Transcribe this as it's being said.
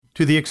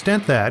To the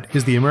Extent That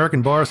is the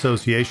American Bar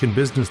Association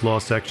Business Law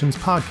Section's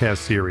podcast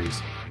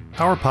series.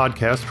 Our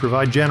podcasts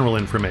provide general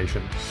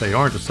information. They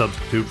aren't a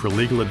substitute for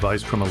legal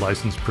advice from a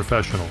licensed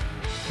professional.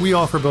 We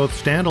offer both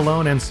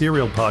standalone and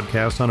serial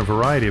podcasts on a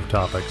variety of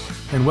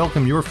topics and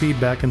welcome your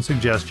feedback and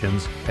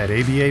suggestions at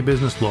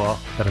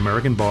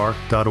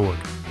ababusinesslaw@americanbar.org.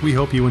 We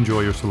hope you enjoy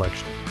your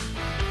selection.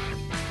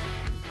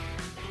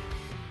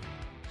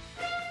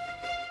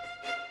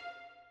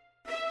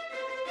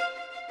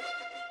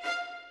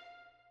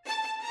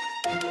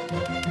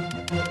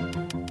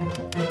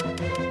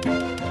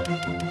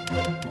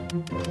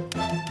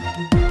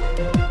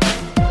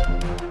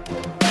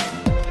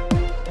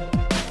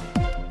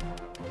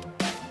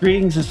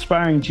 Greetings,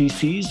 aspiring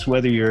GCs.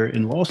 Whether you're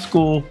in law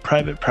school,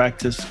 private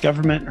practice,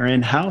 government, or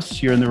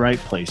in-house, you're in the right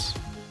place.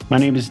 My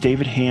name is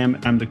David Ham.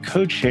 I'm the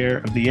co-chair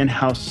of the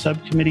in-house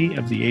subcommittee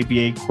of the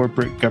ABA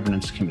Corporate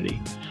Governance Committee.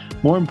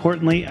 More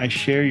importantly, I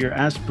share your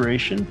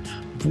aspiration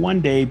of one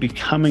day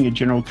becoming a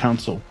general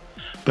counsel.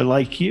 But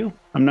like you,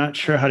 I'm not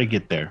sure how to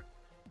get there.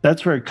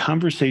 That's where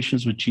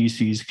Conversations with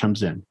GCs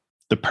comes in.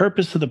 The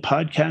purpose of the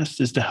podcast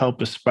is to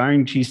help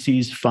aspiring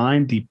GCs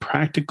find the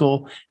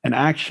practical and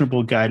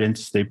actionable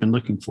guidance they've been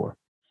looking for.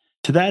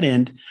 To that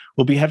end,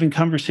 we'll be having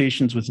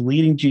conversations with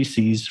leading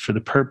GCs for the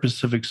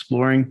purpose of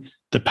exploring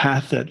the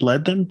path that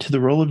led them to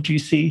the role of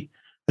GC,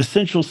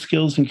 essential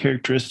skills and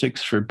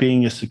characteristics for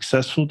being a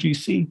successful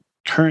GC,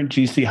 current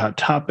GC hot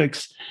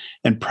topics,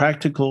 and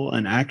practical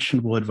and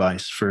actionable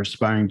advice for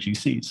aspiring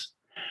GCs.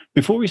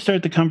 Before we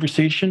start the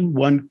conversation,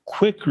 one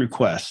quick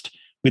request.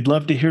 We'd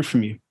love to hear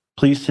from you.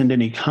 Please send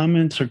any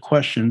comments or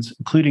questions,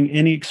 including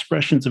any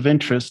expressions of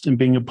interest in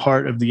being a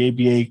part of the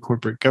ABA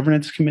Corporate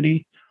Governance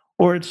Committee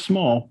or its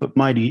small but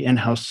mighty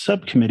in-house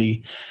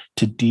subcommittee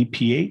to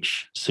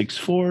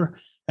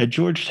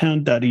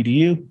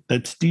dph64@georgetown.edu.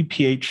 That's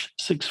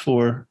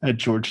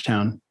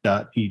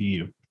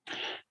dph64@georgetown.edu.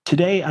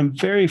 Today, I'm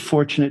very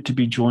fortunate to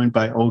be joined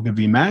by Olga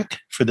V. Mack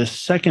for the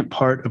second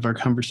part of our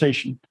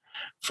conversation.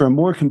 For a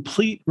more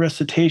complete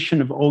recitation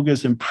of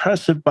Olga's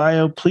impressive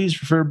bio, please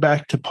refer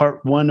back to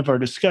part one of our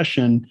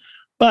discussion.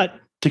 But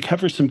to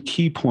cover some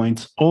key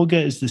points, Olga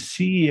is the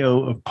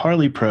CEO of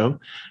ParleyPro,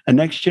 a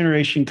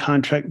next-generation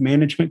contract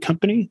management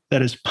company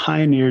that has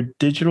pioneered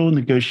digital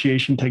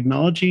negotiation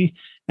technology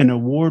and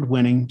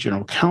award-winning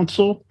general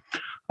counsel,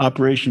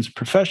 operations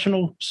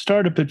professional,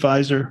 startup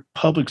advisor,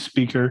 public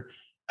speaker,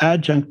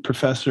 adjunct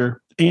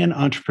professor, and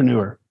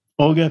entrepreneur.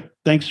 Olga,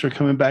 thanks for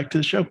coming back to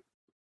the show.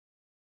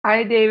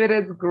 Hi, David.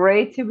 It's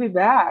great to be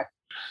back.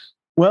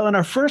 Well, in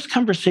our first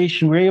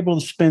conversation, we were able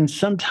to spend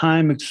some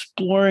time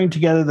exploring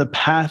together the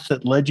path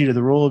that led you to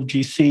the role of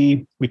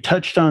GC. We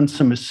touched on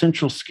some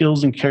essential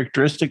skills and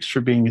characteristics for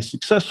being a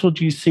successful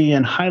GC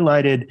and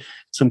highlighted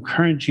some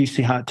current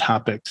GC hot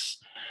topics.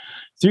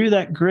 Through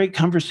that great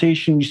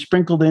conversation, you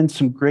sprinkled in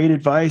some great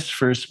advice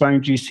for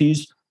aspiring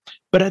GCs.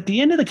 But at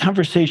the end of the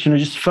conversation, I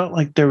just felt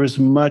like there was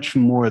much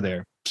more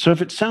there. So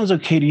if it sounds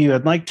okay to you,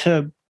 I'd like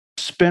to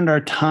spend our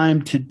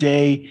time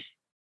today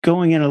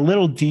going in a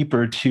little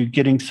deeper to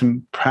getting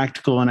some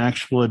practical and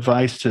actual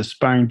advice to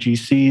aspiring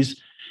GCs,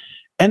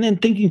 and then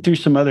thinking through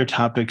some other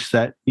topics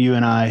that you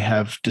and I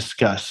have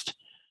discussed.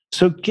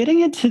 So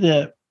getting into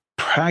the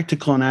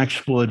practical and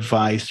actual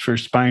advice for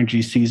aspiring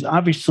GCs,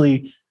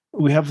 obviously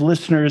we have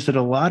listeners at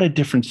a lot of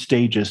different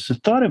stages. So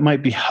thought it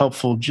might be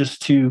helpful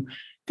just to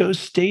go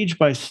stage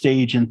by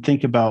stage and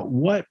think about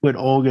what would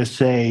Olga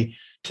say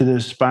to the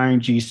aspiring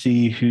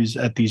GC who's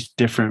at these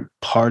different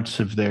parts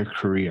of their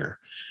career.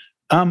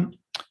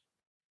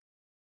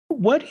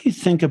 What do you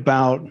think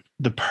about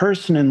the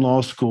person in law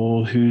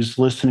school who's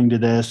listening to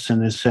this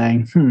and is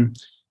saying,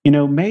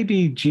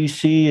 maybe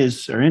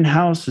GC or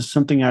in-house is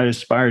something I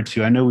aspire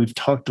to? I know we've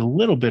talked a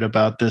little bit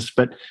about this,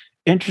 but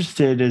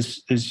interested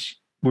as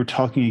we're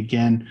talking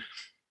again,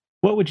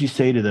 what would you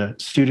say to the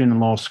student in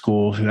law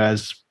school who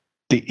has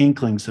the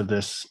inklings of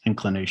this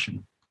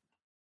inclination?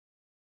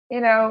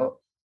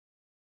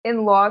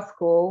 In law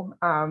school,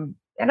 I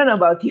don't know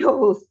about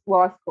your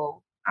law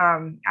school.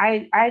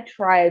 I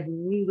tried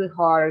really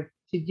hard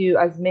to do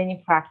as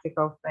many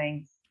practical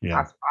things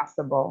as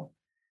possible.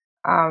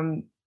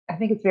 I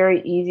think it's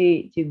very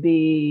easy to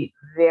be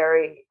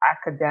very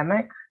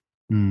academic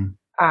in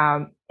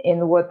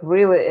what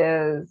really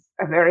is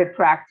a very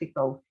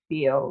practical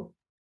field.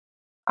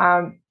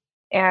 To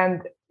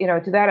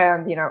that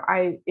end,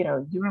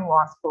 during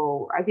law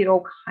school, I did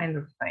all kinds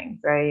of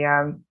things.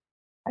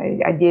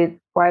 I did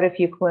quite a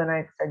few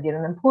clinics. I did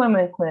an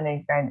employment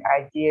clinic, and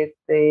I did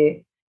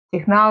the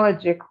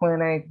technology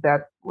clinic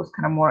that was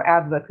kind of more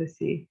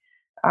advocacy.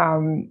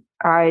 I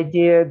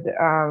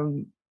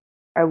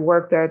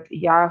worked at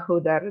Yahoo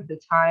that at the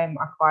time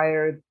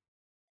acquired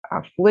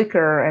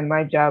Flickr, and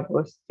my job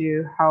was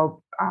to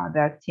help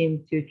that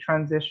team to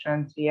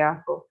transition to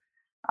Yahoo.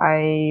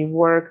 I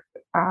worked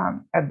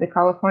at the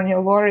California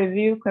Law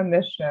Review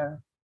Commission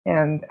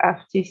and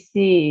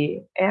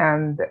FTC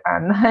and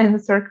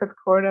Ninth Circuit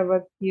Court of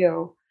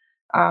Appeal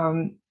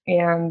and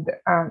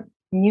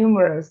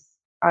numerous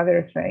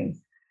other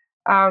things.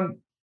 And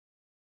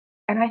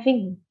I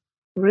think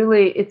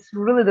it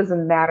really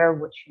doesn't matter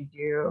what you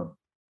do.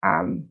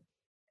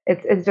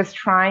 It's just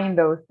trying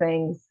those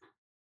things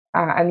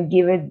and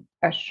give it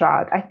a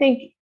shot. I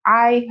think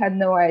I had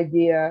no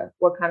idea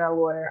what kind of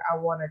lawyer I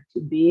wanted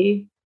to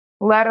be,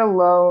 let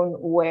alone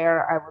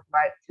where I would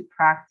like to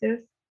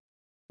practice.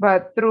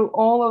 But through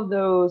all of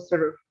those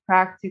sort of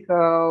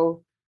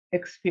practical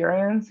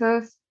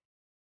experiences,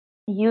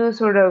 you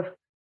sort of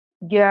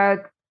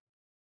get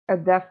a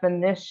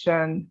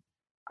definition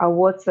of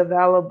what's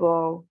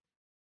available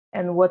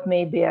and what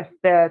may be a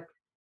fit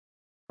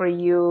for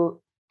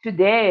you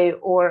today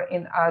or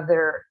in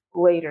other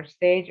later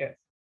stages.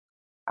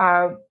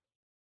 Um,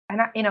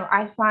 and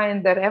I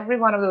find that every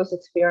one of those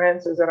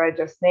experiences that I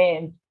just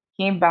named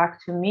came back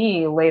to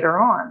me later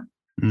on.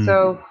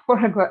 So,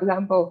 for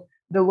example,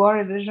 the Law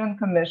Revision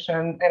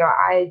Commission,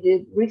 I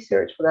did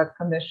research for that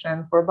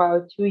commission for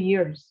about 2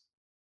 years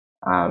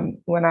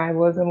when I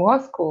was in law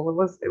school. It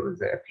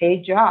was a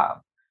paid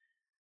job.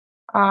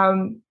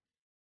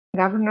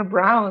 Governor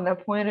Brown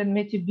appointed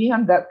me to be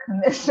on that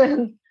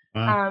commission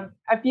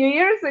a few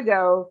years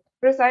ago,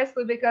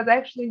 precisely because I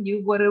actually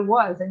knew what it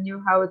was and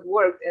knew how it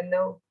worked, and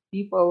know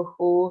people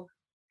who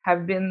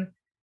have been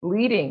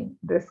leading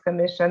this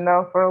commission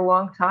now for a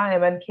long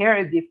time and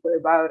care deeply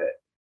about it.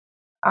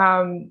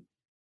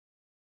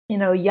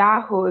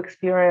 Yahoo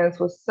experience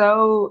was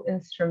so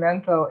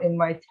instrumental in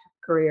my tech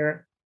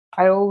career.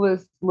 I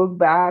always look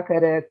back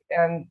at it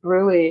and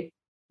really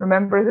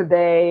remember the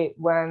day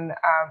when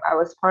I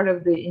was part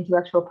of the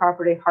intellectual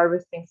property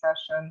harvesting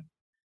session,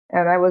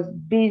 and I was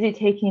busy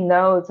taking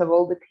notes of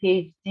all the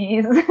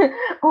PhDs,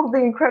 all the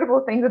incredible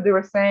things that they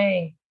were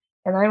saying.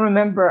 And I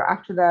remember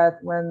after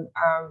that, when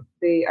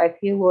the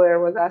IP lawyer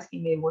was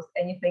asking me, was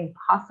anything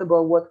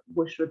possible, what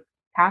we should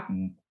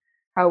patent,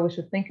 how we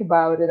should think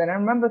about it. And I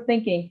remember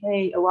thinking,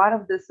 hey, a lot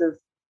of this is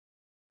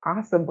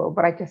possible,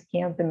 but I just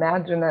can't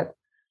imagine it.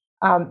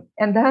 And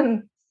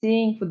then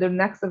seeing for the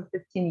next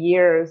 15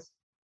 years,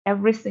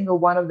 every single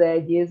one of the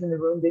ideas in the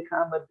room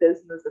become a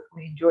business that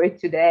we enjoy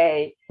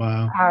today.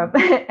 Wow.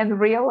 And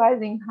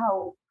realizing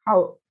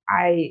how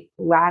I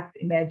lacked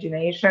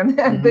imagination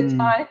at the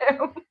time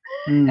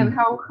and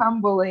how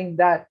humbling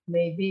that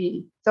may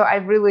be. So I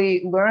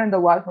really learned a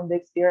lot from the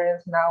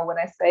experience. Now, when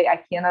I say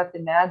I cannot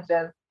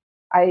imagine,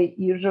 I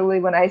usually,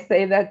 when I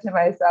say that to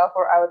myself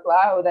or out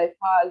loud, I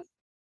pause.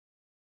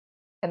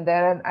 And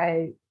then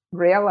I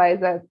realize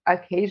that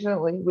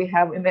occasionally we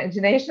have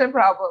imagination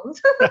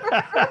problems.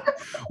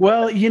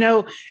 Well,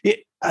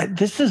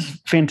 this is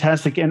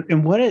fantastic.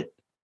 And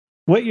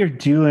what you're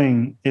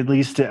doing, at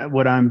least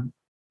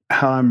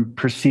how I'm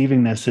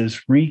perceiving this,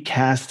 is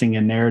recasting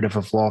a narrative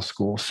of law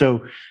school.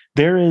 So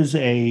there is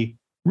a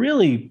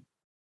really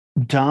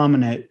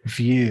dominant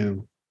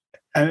view,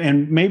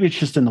 and maybe it's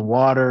just in the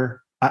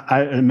water,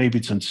 maybe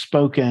it's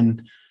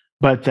unspoken,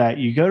 but that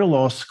you go to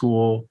law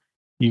school,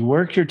 you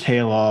work your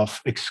tail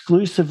off,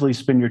 exclusively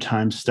spend your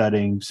time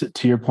studying,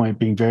 to your point,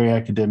 being very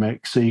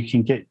academic, so you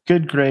can get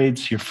good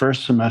grades your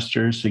first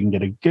semester, so you can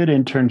get a good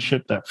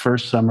internship that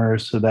first summer,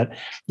 so that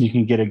you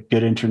can get a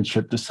good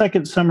internship the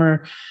second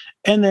summer,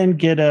 and then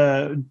get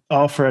an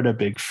offer at a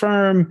big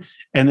firm.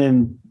 And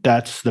then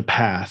that's the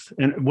path.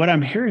 And what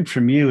I'm hearing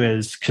from you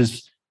is,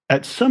 because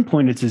at some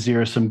point it's a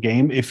zero-sum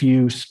game. If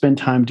you spend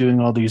time doing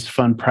all these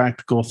fun,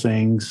 practical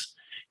things,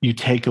 you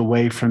take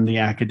away from the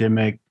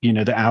academic,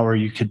 the hour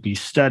you could be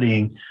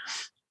studying.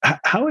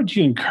 How would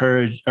you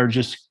encourage or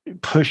just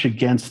push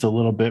against a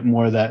little bit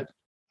more that,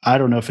 I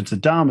don't know if it's a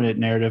dominant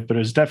narrative, but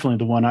it's definitely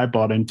the one I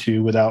bought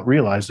into without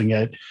realizing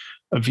it,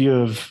 a view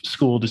of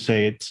school to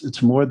say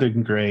it's more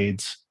than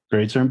grades.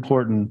 Grades are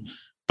important,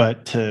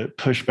 but to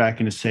push back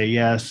and to say,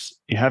 yes,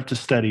 you have to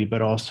study,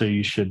 but also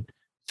you should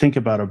think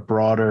about a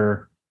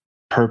broader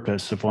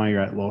purpose of why you're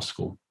at law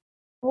school.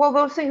 Well,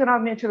 those things are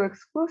not mutually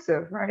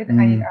exclusive, right? In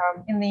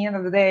the end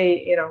of the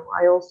day,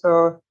 I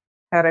also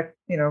had a,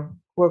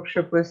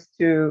 clerkship with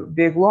 2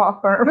 big law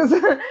firms.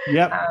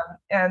 Yep.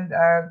 And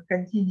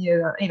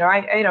continue,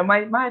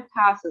 my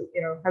path,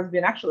 has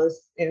been actually,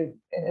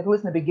 at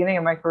least in the beginning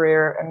of my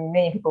career, and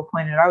many people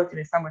pointed out to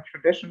me, somewhat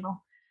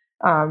traditional.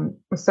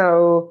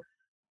 So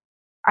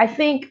I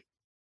think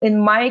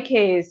in my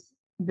case,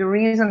 the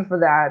reason for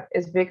that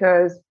is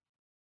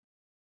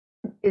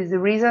the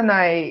reason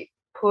I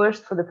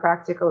pushed for the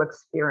practical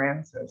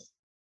experiences.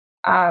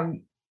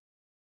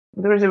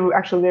 There is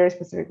actually very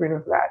specific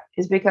reason for that,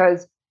 is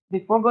because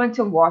before going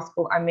to law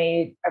school, I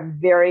made a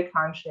very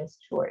conscious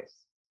choice.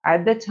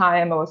 At the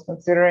time, I was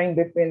considering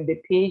between the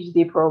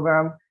PhD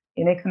program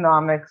in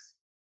economics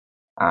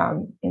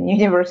in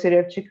University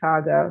of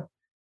Chicago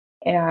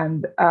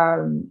and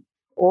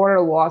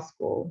or law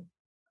school.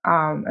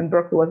 And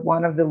Berkeley was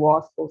one of the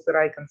law schools that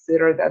I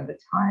considered at the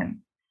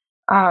time.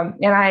 And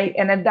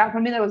that,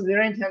 for me, that was a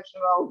very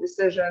intentional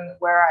decision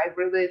where I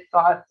really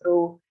thought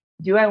through,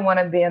 do I want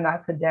to be an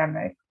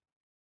academic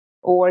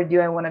or do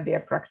I want to be a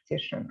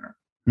practitioner?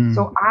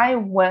 So I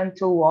went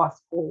to law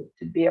school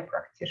to be a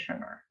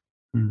practitioner.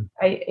 And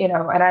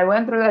I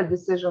went through that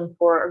decision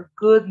for a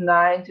good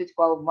 9 to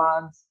 12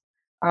 months.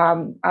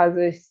 as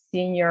a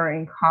senior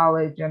in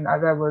college, and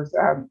as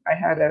I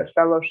had a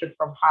fellowship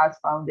from Haas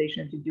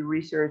Foundation to do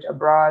research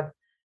abroad,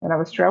 and I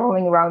was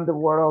traveling around the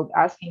world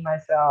asking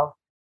myself,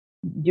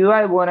 do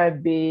I want to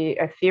be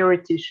a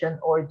theoretician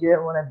or do I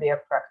want to be a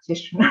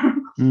practitioner?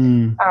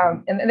 And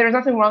there's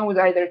nothing wrong with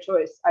either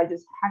choice. I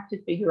just had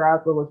to figure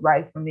out what was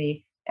right for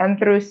me. And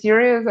through a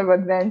series of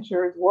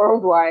adventures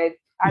worldwide,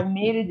 I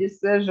made a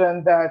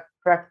decision that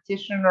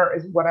practitioner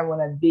is what I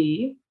want to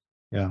be.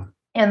 Yeah.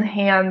 And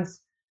hence,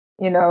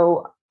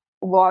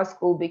 law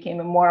school became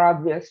a more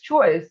obvious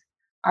choice.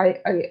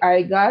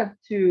 I got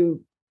to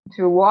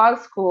law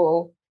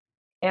school,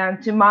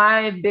 and to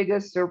my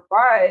biggest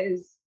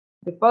surprise,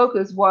 the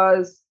focus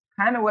was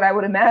kind of what I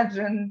would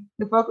imagine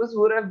the focus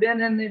would have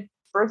been in the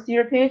first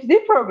year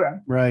PhD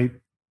program. Right.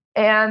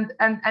 And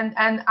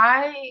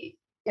I,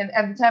 and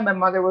at the time, my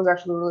mother was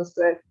actually really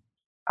sick,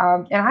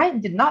 and I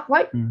did not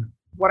like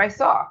what I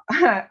saw.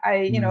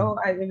 I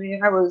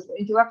was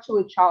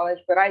intellectually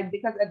challenged, but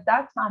because at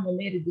that time I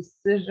made a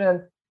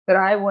decision that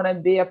I want to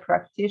be a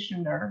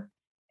practitioner,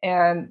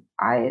 and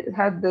I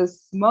had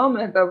this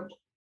moment of,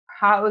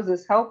 how is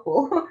this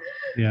helpful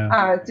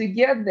to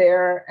get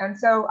there? And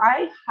so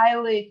I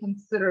highly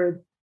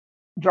considered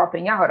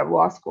dropping out of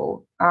law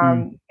school.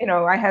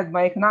 I had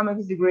my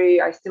economics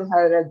degree. I still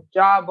had a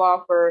job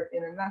offer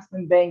in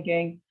investment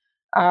banking.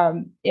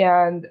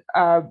 And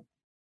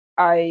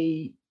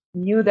I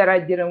knew that I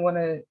didn't want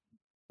to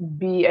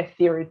be a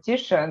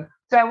theoretician.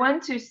 So I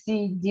went to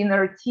see Dean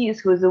Ortiz,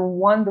 who is a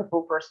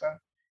wonderful person.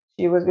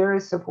 She was very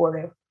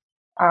supportive.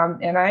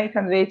 And I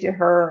conveyed to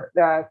her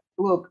that,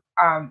 look,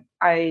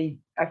 I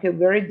feel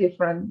very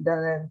different than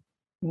a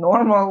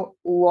normal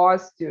law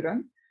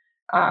student.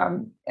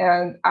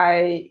 And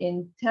I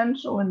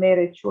intentionally made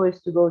a choice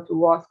to go to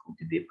law school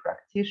to be a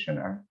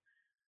practitioner.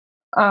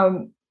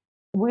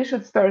 We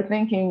should start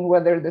thinking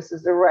whether this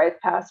is the right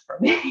path for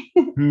me.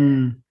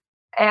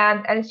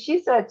 And she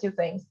said two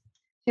things.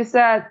 She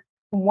said,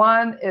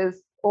 one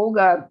is,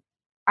 Olga,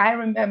 I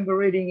remember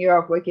reading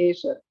your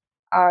application.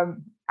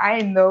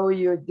 I know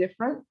you're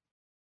different.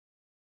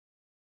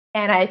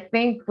 And I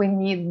think we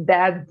need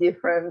that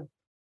difference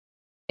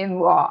in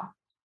law.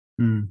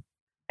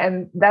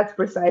 And that's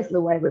precisely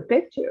why we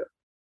picked you.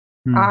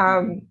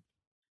 And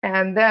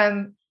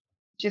then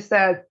she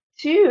said,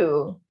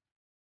 two,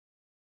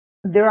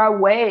 there are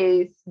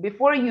ways,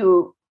 before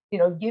you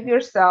give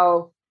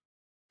yourself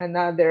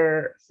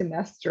another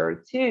semester or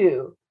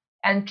two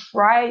and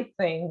try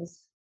things,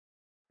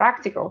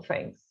 practical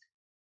things.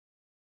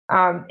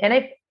 And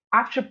if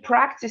after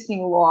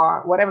practicing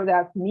law, whatever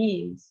that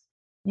means,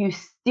 you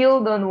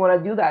still don't want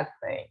to do that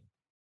thing,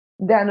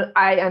 then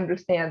I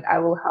understand. I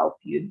will help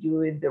you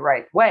do it the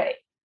right way.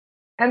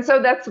 And so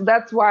that's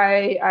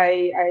why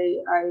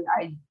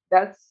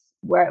that's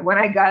when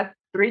I got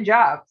 3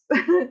 jobs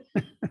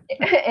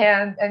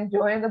and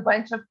joined a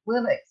bunch of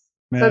clinics.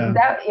 So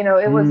that,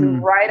 it was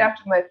right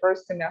after my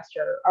first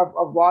semester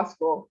of law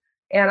school,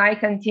 and I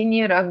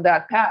continued on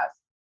that path.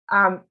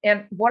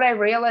 And what I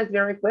realized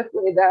very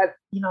quickly that,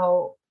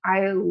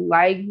 I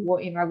like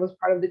what, I was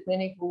part of the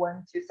clinic who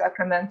went to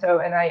Sacramento,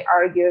 and I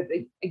argued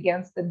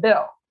against the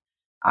bill.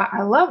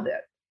 I loved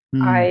it.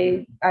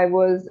 I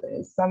was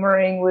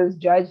summaring with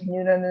Judge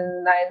Noonan in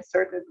the Ninth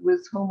Circuit,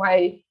 with whom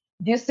I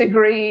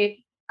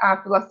disagree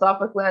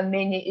philosophically on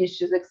many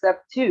issues,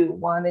 except 2: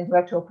 one,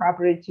 intellectual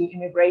property; 2,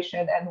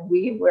 immigration. And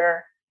we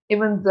were,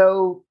 even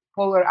though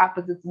polar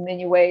opposites in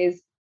many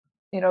ways,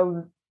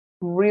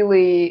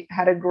 really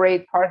had a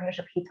great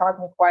partnership. He taught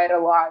me quite a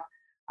lot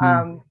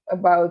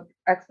about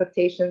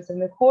expectations in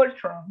the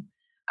courtroom.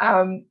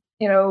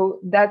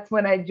 That's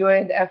when I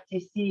joined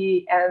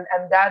FTC,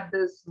 and that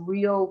this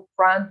real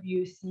front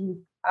view seat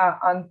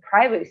on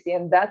privacy,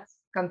 and that's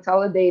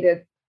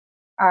consolidated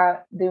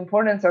the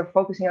importance of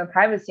focusing on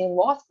privacy in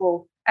law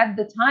school at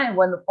the time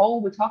when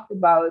all we talked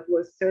about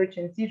was search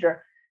and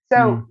seizure.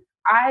 So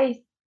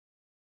I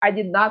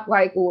did not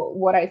like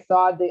what I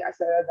saw. I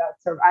said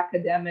that sort of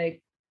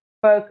academic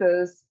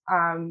focus,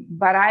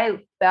 but I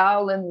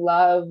fell in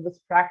love with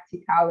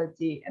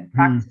practicality and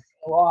practicing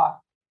law.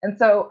 And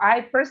so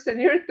I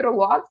persevered through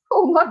law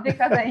school, not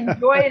because I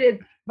enjoyed it,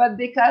 but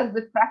because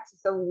the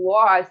practice of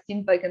law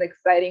seemed like an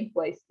exciting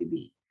place to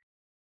be.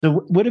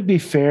 So would it be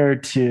fair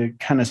to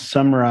kind of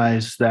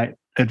summarize that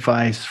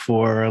advice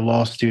for a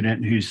law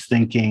student who's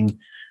thinking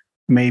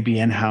maybe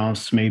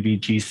in-house, maybe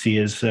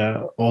GC is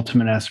an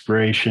ultimate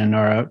aspiration,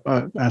 or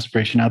a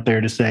aspiration out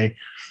there, to say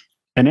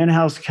an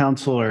in-house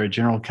counsel or a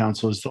general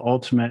counsel is the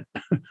ultimate,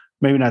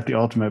 maybe not the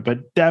ultimate,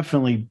 but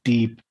definitely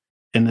deep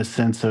in the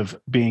sense of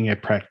being a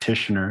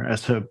practitioner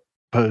as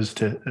opposed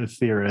to a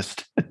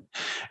theorist.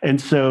 And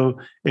so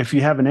if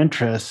you have an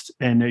interest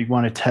and you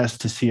want to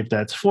test to see if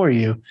that's for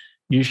you,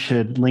 you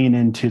should lean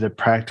into the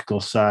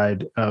practical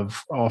side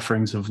of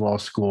offerings of law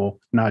school,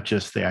 not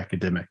just the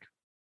academic.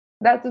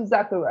 That's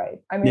exactly right.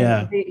 I mean,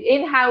 the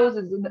in-house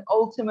is an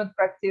ultimate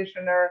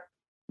practitioner.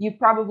 You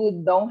probably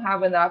don't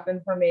have enough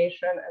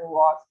information in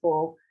law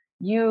school.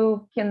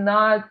 You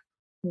cannot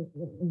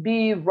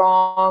be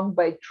wrong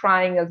by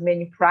trying as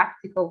many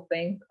practical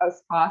things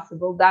as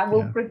possible. That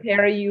will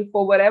prepare you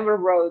for whatever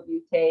road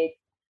you take.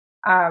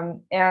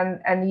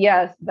 And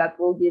yes, that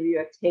will give you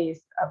a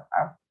taste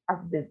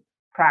of the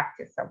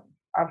practice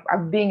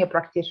of being a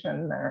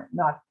practitioner,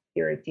 not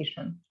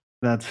theoretician.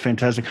 That's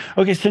fantastic.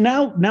 Okay, so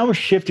now we're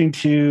shifting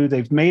to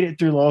they've made it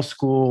through law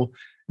school.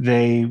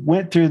 They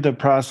went through the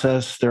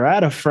process. They're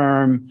at a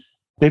firm.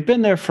 They've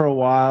been there for a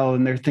while,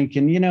 and they're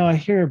thinking, I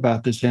hear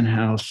about this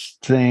in-house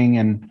thing,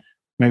 and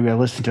maybe I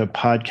listened to a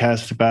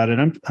podcast about it.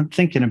 I'm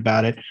thinking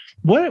about it.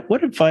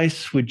 What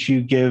advice would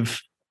you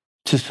give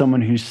to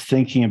someone who's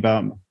thinking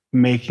about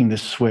making the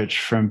switch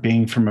from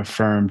being from a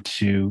firm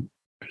to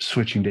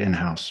switching to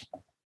in-house?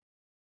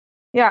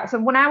 Yeah. So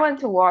when I went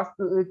to law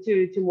school,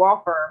 to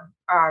law firm,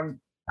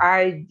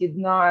 I could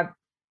not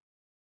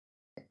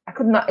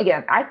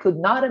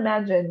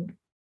imagine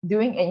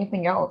doing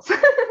anything else.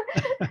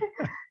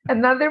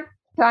 Another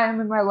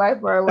time in my life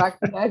where I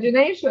lacked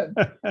imagination.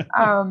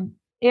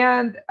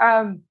 And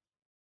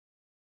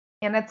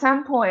at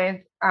some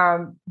point,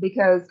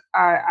 because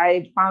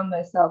I found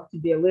myself to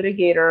be a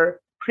litigator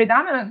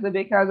predominantly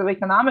because of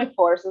economic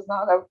forces,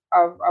 not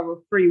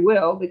of free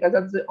will, because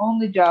that's the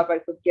only job I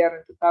could get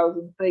in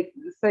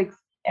 2006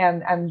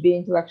 and be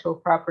intellectual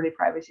property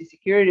privacy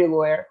security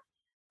lawyer.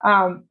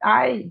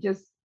 I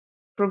just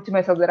proved to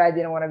myself that I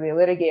didn't want to be a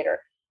litigator.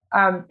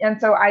 And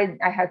so I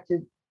had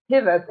to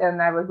pivot,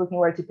 and I was looking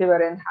where to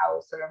pivot and how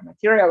it sort of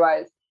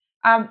materialized.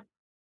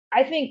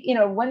 I think,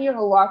 when you're in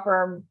a law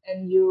firm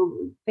and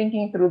you're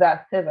thinking through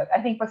that pivot,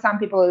 I think for some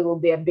people it will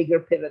be a bigger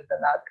pivot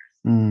than others.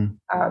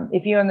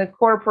 If you're in the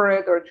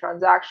corporate or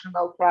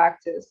transactional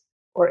practice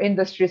or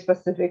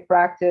industry-specific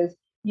practice,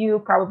 you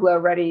probably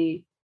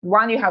already,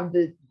 one, you have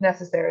the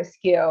necessary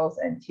skills,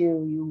 and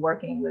two, you're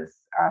working with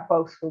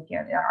folks who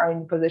are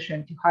in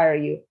position to hire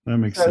you. That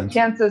makes sense.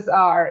 Chances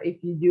are,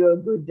 if you do a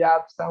good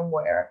job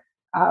somewhere,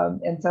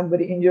 and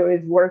somebody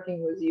enjoys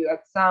working with you,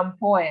 at some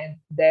point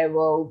they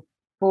will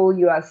pull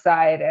you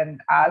aside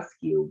and ask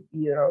you,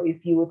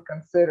 if you would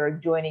consider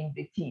joining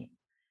the team.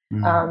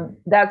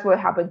 That's what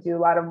happened to a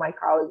lot of my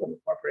colleagues on the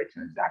corporate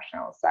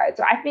transactional side.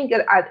 So I think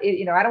I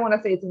don't want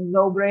to say it's a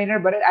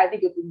no-brainer, but I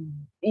think it's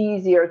an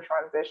easier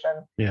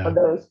transition for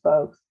those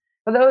folks.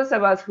 For those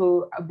of us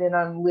who have been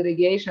on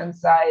litigation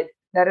side,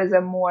 that is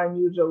a more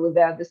unusual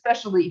event,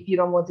 especially if you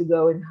don't want to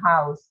go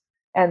in-house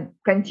and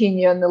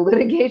continue on the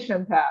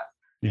litigation path.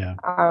 Yeah.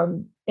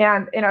 So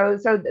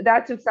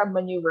that took some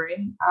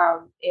maneuvering,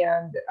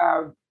 and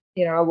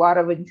a lot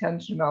of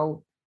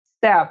intentional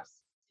steps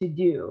to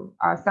do.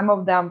 Some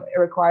of them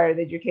required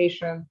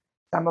education,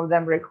 some of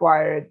them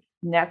required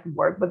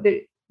network. But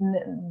the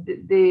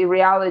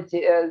reality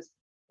is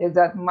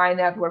that my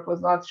network was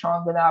not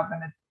strong enough,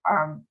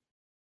 and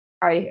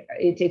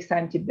it takes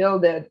time to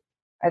build it.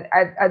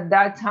 At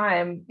that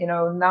time, you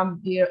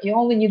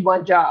only need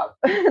one job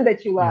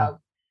that you love.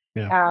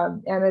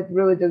 And it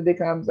really just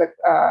becomes like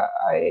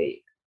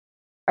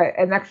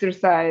an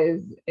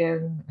exercise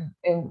in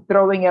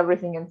throwing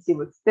everything and see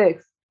what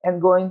sticks, and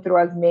going through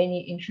as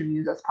many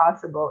interviews as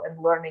possible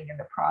and learning in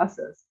the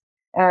process.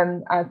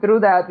 And through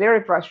that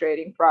very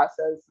frustrating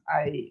process,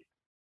 I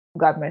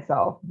got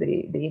myself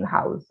the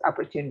in-house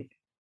opportunity.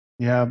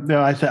 Yeah,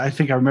 no, I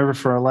think I remember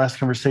for our last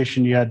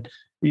conversation, you had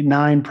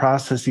 9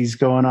 processes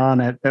going on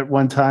at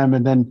one time,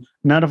 and then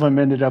none of them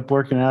ended up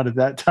working out at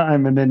that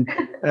time. And then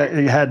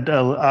you had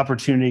an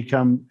opportunity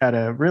come at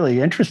a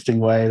really interesting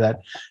way that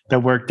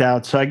worked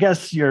out. So I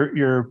guess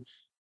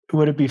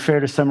would it be fair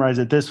to summarize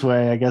it this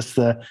way? I guess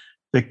the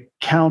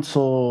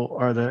counsel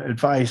or the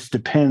advice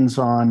depends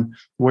on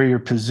where you're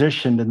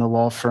positioned in the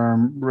law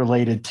firm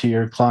related to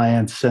your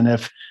clients. And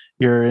if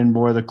you're in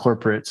more of the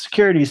corporate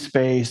security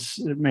space,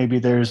 maybe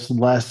there's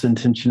less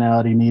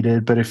intentionality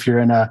needed. But if you're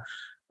in a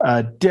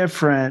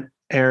different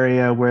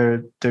area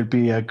where there'd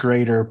be a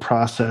greater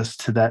process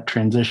to that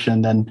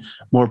transition, then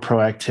more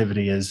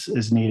proactivity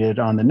is needed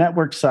on the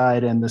network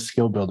side and the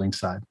skill building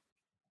side.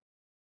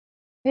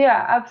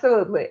 Yeah,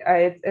 absolutely.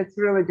 It's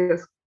really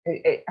just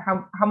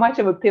how much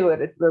of a pivot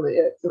it really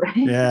is, right?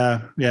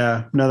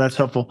 Yeah. No, that's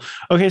helpful.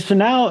 Okay, so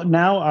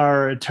now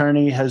our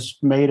attorney has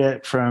made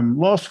it from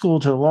law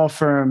school to the law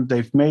firm.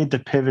 They've made the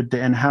pivot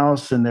to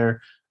in-house, and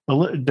they're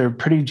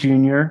pretty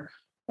junior,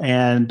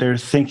 and they're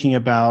thinking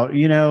about,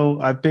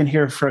 I've been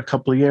here for a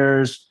couple of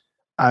years.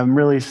 I'm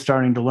really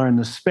starting to learn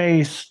the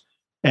space,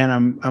 and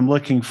I'm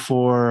looking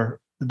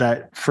for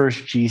that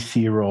first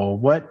GC role.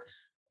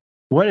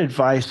 What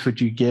advice would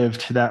you give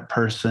to that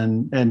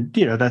person? And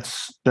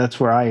that's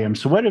where I am.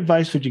 So what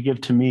advice would you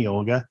give to me,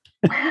 Olga?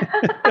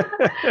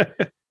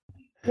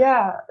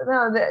 Yeah,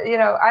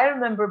 no, I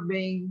remember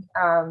being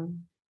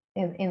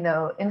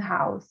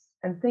in-house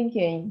and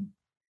thinking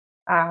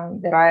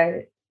that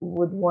I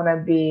would want to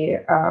be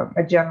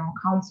a general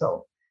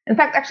counsel. In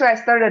fact, actually, I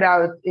started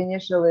out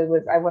initially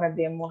with I want to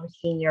be a more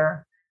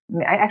senior.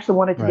 I actually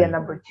wanted to be a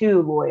number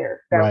 2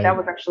 lawyer. That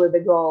was actually the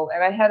goal.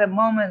 And I had a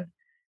moment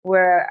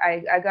where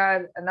I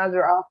got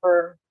another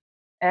offer,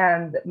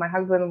 and my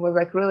husband was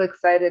like really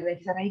excited, and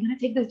he said, "Are you going to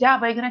take this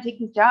job? Are you going to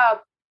take this job?"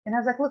 And I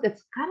was like, look,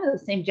 it's kind of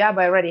the same job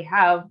I already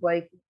have.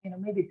 Like,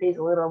 maybe it pays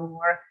a little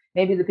more.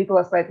 Maybe the people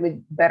are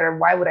slightly better.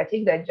 Why would I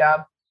take that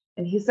job?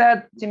 And he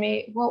said to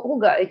me, well,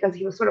 Olga, because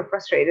he was sort of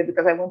frustrated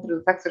because I went through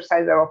this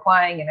exercise of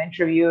applying and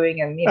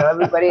interviewing and,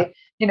 everybody,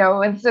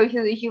 and so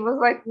he was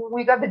like, well,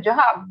 we got the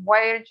job.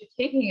 Why aren't you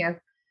taking it?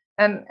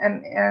 And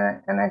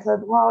I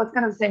said, well, it's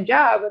kind of the same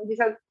job. And he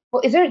said,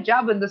 well, is there a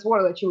job in this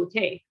world that you would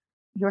take?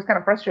 He was kind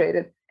of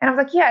frustrated. And I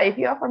was like, yeah, if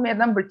you offer me a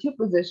number 2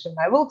 position,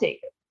 I will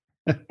take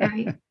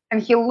it.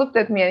 And he looked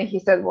at me and he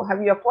said, well,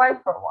 have you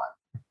applied for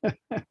one?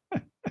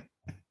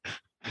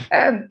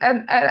 and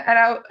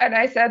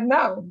I said,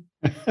 no.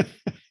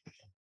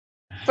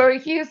 So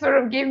he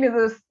sort of gave me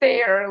the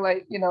stare,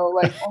 like,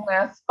 like only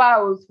a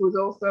spouse who's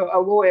also a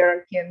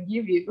lawyer can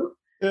give you.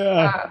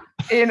 Yeah.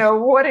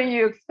 What do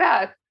you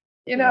expect?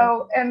 And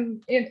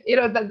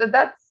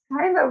that's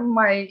kind of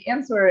my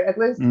answer, at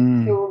least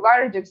to a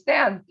large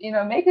extent.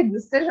 Make a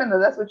decision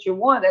that's what you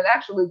want, and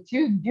actually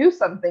to do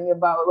something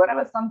about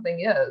whatever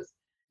something is.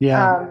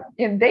 Yeah.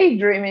 In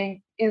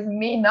daydreaming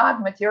may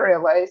not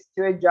materialize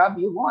to a job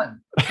you want.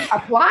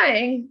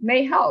 Applying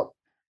may help.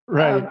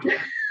 Right.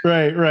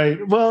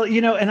 Right. Well,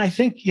 and I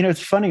think,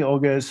 it's funny,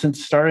 Olga,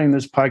 since starting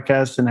this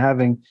podcast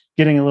and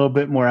getting a little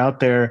bit more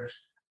out there,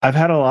 I've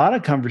had a lot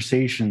of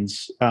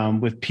conversations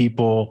with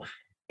people,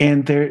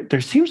 and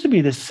there seems to be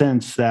this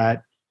sense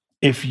that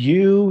if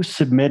you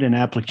submit an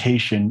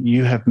application,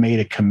 you have made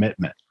a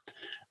commitment.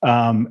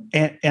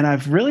 And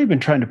I've really been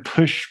trying to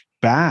push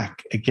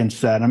back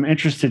against that. I'm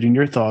interested in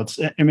your thoughts.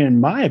 I mean, in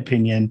my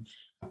opinion,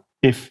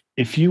 if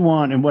you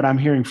want, and what I'm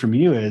hearing from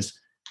you is,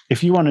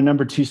 if you want a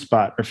number 2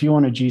 spot, or if you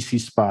want a GC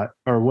spot,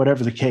 or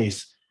whatever the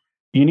case,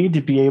 you need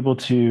to be able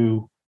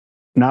to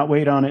not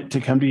wait on it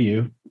to come to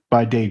you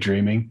by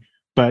daydreaming,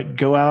 but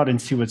go out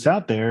and see what's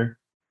out there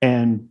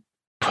and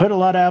put a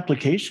lot of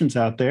applications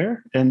out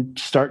there and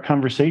start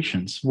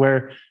conversations.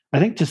 Where I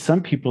think to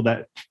some people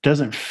that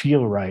doesn't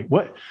feel right.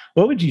 What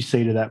would you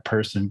say to that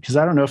person? Because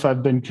I don't know if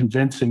I've been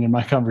convincing in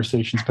my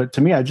conversations, but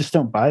to me, I just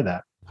don't buy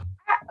that.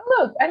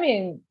 Look, I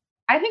mean,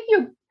 I think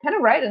you're kind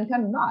of right and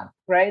kind of not,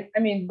 right? I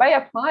mean, by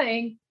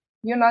applying,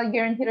 you're not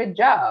guaranteed a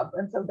job.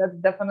 And so that's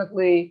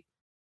definitely,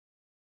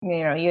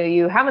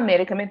 you haven't made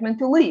a commitment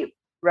to leave,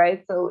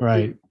 right? So,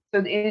 right.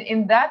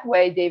 In that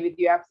way, David,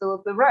 you're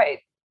absolutely right.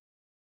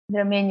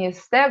 There are many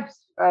steps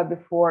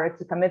before it's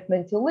a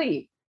commitment to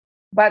leave.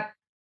 But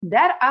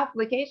that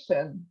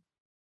application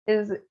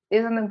is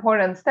an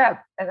important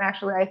step. And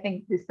actually, I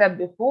think the step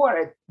before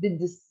it, the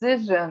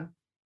decision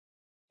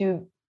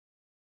to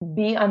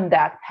be on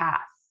that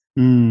path,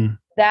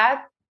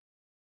 that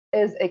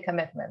is a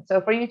commitment.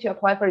 So for you to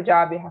apply for a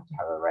job, you have to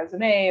have a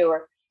resume,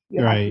 or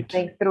you have to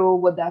think through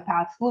what that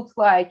path looks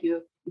like.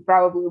 You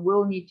probably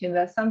will need to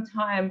invest some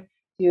time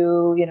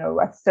to,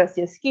 assess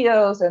your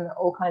skills and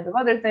all kinds of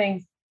other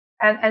things.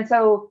 And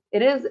so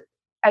it is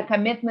a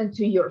commitment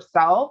to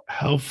yourself.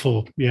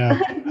 Helpful. Yeah.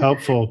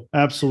 Helpful.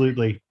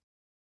 Absolutely.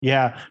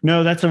 Yeah.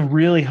 No, that's a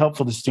really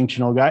helpful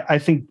distinction, Olga. I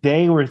think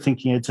they were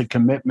thinking it's a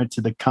commitment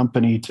to the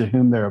company to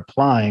whom they're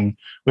applying,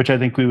 which I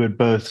think we would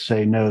both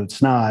say, no,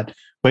 it's not.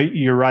 But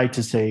you're right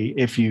to say,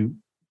 if you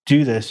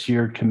do this,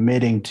 you're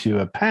committing to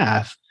a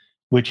path,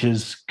 which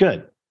is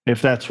good,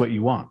 if that's what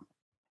you want.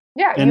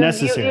 Yeah, and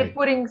necessary. You're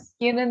putting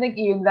skin in the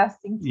game,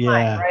 investing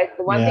time, right?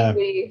 The one thing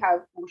we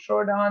have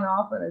short on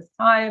often is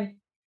time.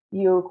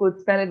 You could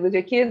spend it with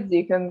your kids.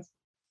 You can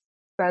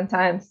spend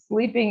time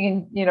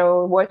sleeping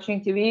and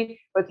watching TV,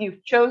 but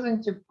you've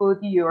chosen to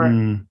put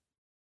your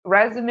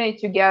resume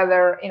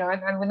together,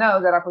 and we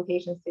know that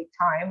applications take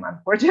time,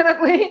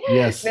 unfortunately.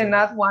 Yes. They're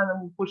not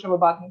one push of a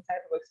button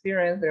type of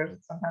experience. There's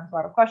sometimes a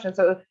lot of questions.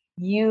 So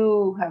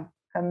you have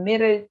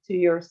committed to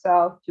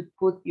yourself to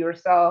put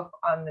yourself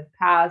on the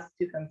path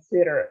to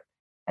consider.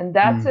 And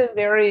that's a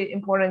very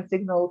important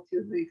signal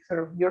to the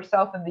sort of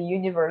yourself and the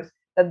universe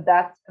that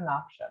that's an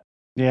option.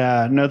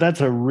 Yeah, no,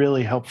 that's a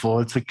really helpful.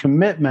 It's a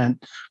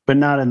commitment, but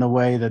not in the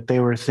way that they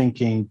were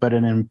thinking, but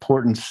an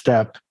important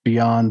step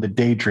beyond the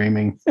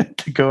daydreaming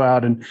to go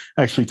out and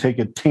actually take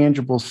a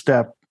tangible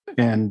step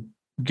in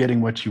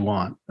getting what you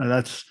want.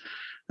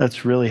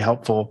 That's really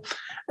helpful.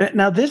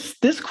 Now, this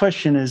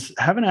question is,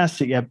 haven't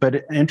asked it yet,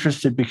 but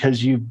interested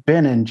because you've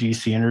been in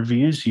GC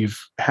interviews, you've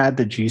had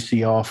the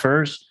GC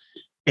offers,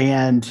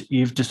 and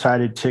you've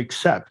decided to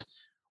accept.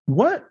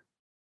 What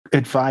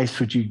advice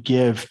would you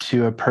give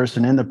to a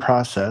person in the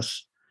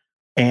process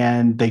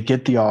and they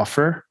get the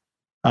offer,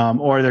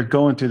 or they're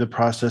going through the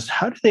process?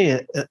 How do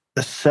they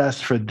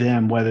assess for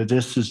them whether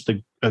this is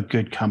a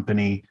good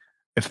company,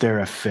 if they're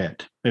a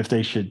fit, if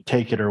they should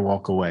take it or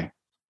walk away?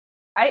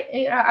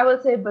 I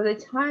would say by the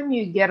time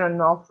you get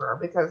an offer,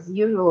 because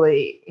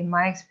usually in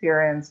my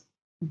experience,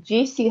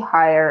 GC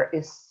hire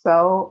is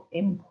so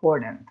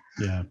important.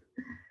 Yeah.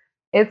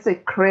 It's a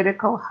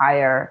critical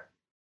hire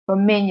for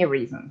many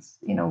reasons.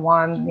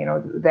 One,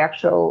 the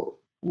actual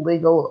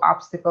legal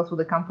obstacles for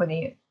the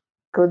company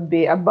could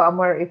be a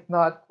bummer if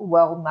not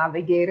well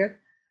navigated.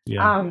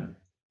 Yeah.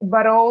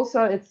 But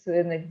also it's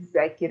an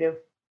executive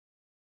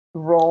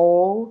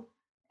role,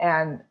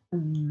 and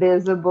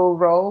visible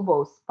role,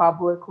 both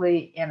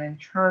publicly and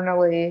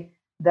internally.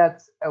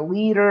 That's a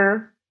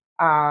leader.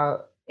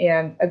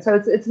 And so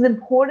it's an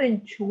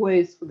important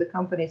choice for the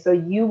company. So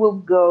you will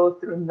go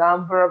through a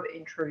number of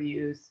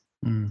interviews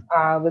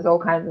with all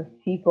kinds of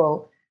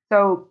people.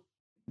 So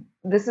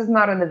this is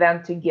not an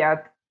event to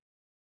get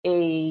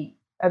an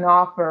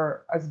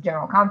offer as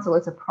general counsel.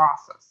 It's a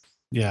process.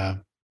 Yeah.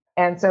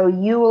 And so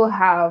you will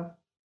have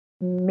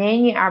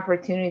many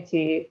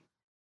opportunities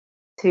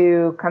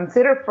to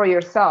consider for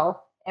yourself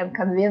and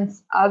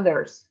convince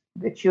others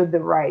that you're the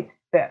right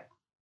fit.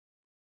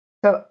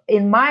 So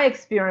in my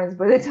experience,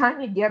 by the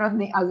time you get on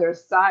the other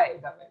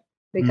side of it,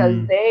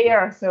 because they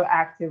are so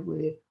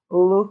actively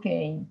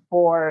looking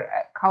for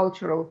a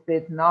cultural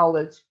fit,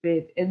 knowledge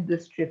fit,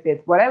 industry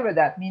fit, whatever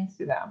that means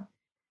to them,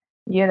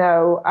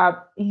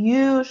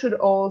 you should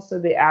also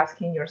be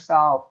asking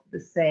yourself the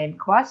same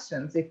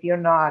questions if you're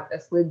not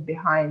asleep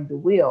behind the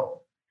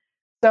wheel.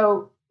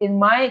 So in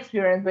my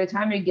experience, by the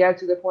time you get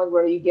to the point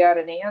where you get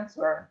an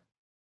answer,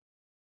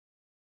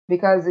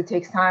 because it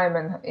takes time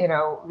and,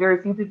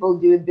 very few people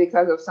do it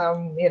because of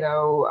some,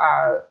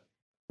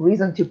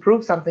 reason to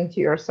prove something to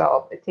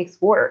yourself. It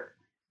takes work.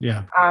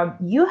 Yeah.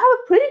 You have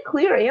a pretty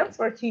clear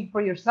answer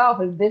for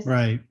yourself if this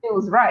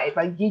feels right.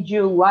 Like, did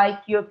you like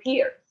your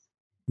peers?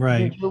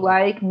 Right. Did you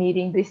like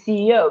meeting the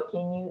CEO?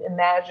 Can you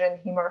imagine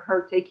him or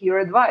her take your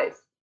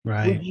advice?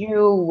 Right. Would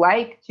you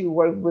like to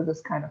work with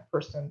this kind of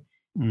person?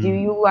 Do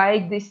you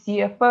like the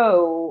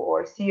CFO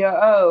or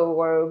COO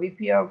or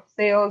VP of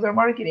sales or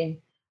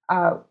marketing?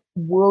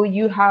 Will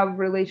you have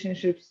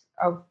relationships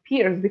of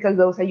peers because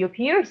those are your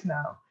peers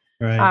now?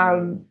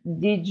 Right.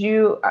 Did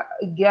you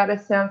get a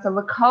sense of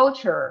a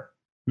culture,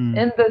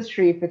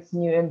 industry, if it's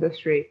new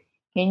industry?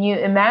 Can you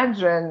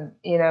imagine,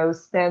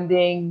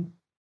 spending,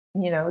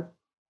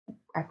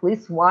 at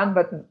least 1,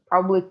 but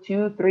probably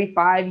 2, 3,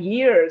 5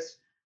 years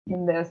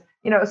in this?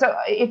 So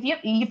if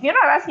you're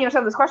not asking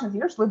yourself these questions,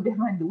 you're slipped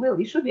behind the wheel.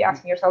 You should be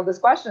asking yourself these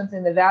questions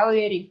and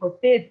evaluating for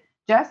fit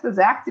just as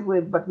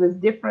actively, but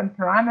with different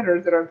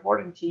parameters that are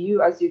important to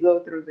you as you go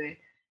through the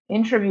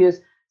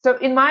interviews. So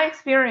in my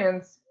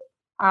experience,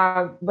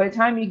 by the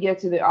time you get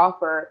to the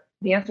offer,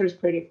 the answer is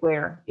pretty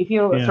clear. If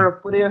you sort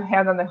of put your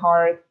hand on the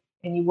heart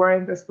and you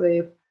weren't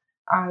asleep,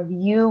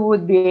 you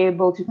would be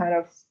able to kind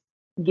of,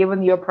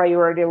 given your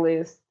priority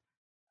list,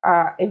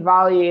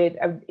 evaluate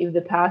if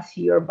the path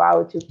you're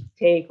about to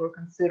take or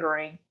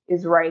considering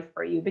is right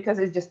for you, because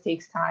it just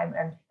takes time.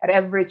 And at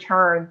every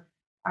turn,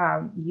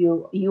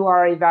 you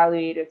are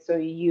evaluated, so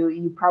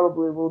you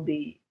probably will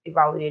be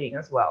evaluating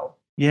as well.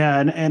 Yeah,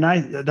 and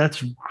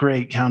that's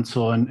great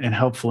counsel and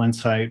helpful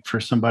insight for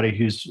somebody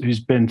who's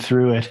been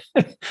through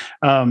it.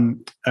 I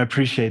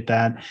appreciate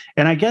that.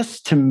 And I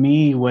guess to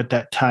me, what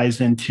that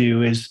ties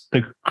into is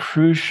the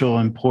crucial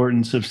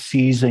importance of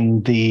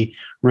seizing the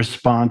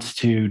response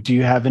to, do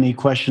you have any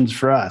questions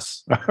for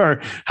us? Or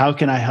how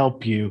can I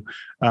help you?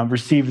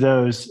 Receive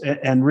those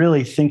and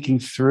really thinking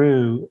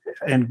through,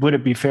 and would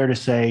it be fair to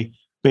say,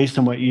 based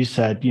on what you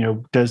said,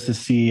 does the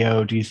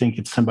CEO, do you think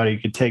it's somebody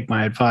who could take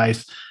my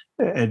advice?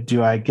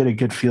 Do I get a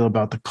good feel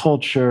about the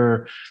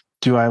culture?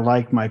 Do I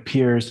like my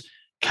peers?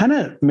 Kind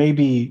of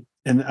maybe,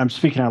 and I'm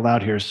speaking out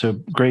loud here, so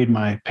grade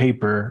my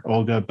paper,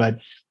 Olga, but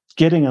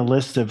getting a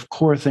list of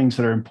core things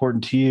that are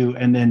important to you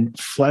and then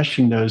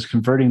fleshing those,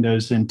 converting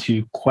those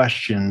into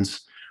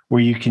questions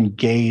where you can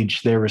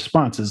gauge their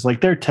responses. Like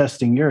they're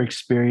testing your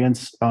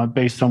experience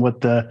based on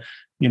what the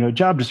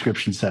job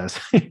description says.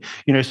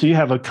 So you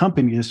have a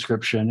company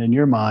description in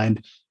your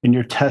mind and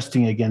you're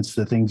testing against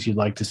the things you'd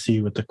like to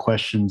see with the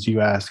questions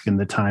you ask and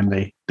the time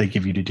they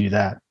give you to do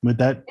that. Would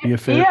that be a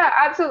fair? Yeah,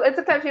 absolutely.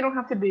 Sometimes you don't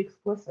have to be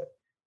explicit.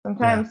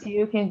 Sometimes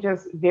you can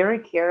just very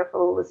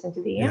carefully listen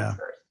to the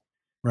answers.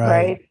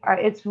 Right.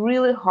 It's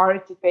really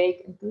hard to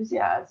fake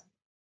enthusiasm.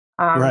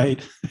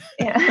 Right.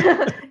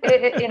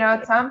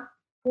 At some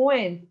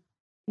point,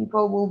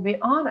 people will be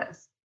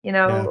honest.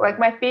 Like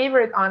my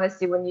favorite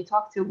honesty when you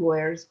talk to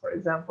lawyers, for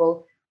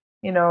example,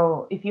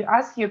 if you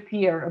ask your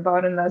peer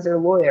about another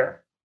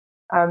lawyer,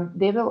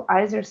 they will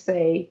either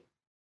say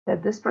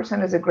that this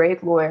person is a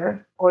great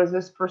lawyer or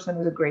this person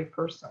is a great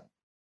person.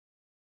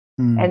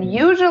 And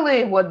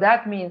usually what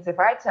that means, if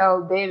I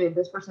tell David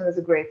this person is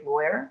a great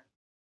lawyer,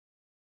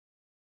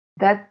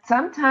 that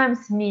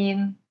sometimes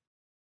means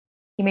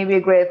he may be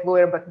a great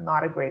lawyer, but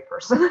not a great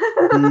person.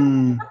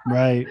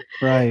 Right.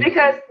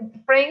 Because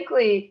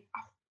frankly,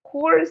 of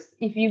course,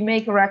 if you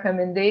make a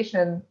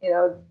recommendation,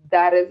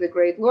 that is a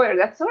great lawyer.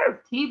 That's sort of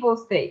table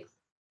stakes.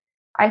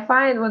 I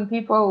find when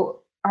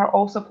people are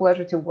also a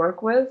pleasure to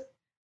work with,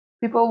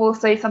 people will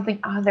say something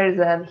other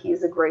than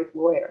he's a great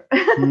lawyer.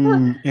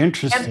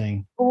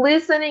 Interesting. And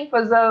listening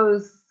for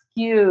those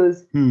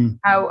cues,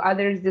 how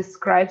others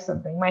describe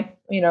something, like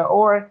when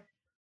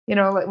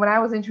I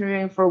was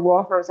interviewing for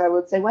law firms, I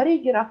would say, "Why do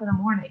you get up in the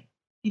morning?"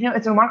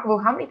 It's remarkable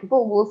how many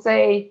people will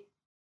say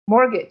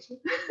mortgage,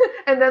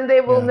 and then they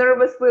will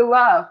nervously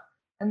laugh,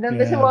 and then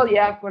they say, "Well,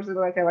 yeah, of course, I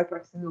like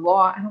practicing the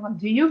law." And I'm like,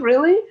 "Do you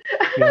really?"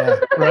 Yeah,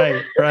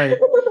 right.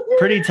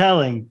 Pretty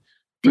telling.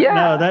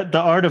 No, that the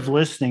art of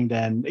listening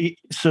then.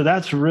 So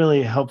that's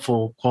really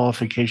helpful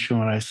qualification.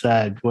 What I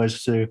said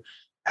was to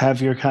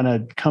have your kind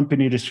of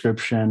company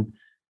description,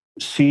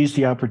 seize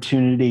the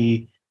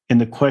opportunity in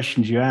the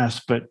questions you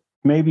ask, but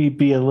maybe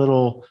be a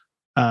little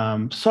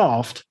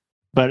soft,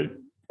 but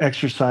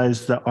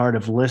exercise the art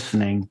of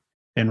listening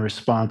in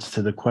response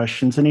to the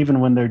questions. And even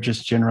when they're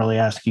just generally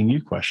asking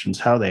you questions,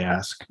 how they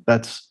ask.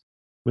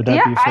 Would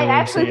that be a fair I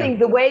actually think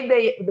the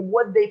way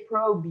what they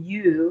probe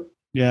you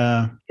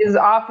is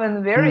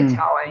often very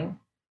telling.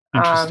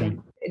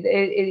 Interesting.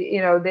 It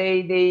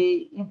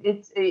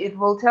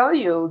will tell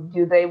you,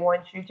 do they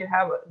want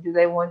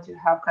to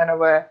have kind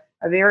of a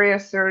very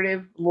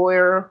assertive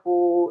lawyer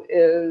who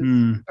is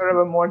sort of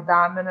a more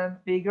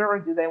dominant figure, or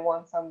do they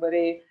want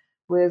somebody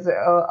with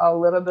a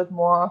little bit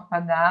more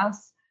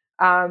finesse?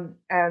 And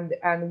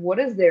what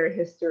is their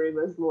history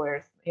with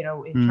lawyers?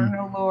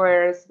 Internal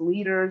lawyers,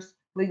 leaders,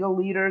 legal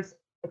leaders,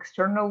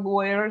 external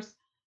lawyers.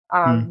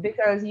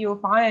 Because you'll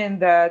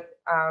find that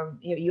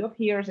your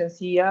peers and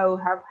CEO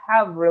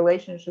have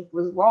relationship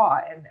with law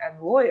and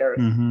lawyers,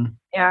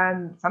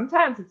 and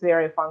sometimes it's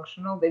very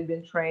functional. They've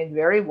been trained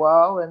very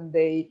well, and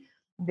they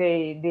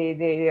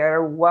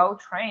are well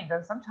trained,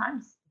 and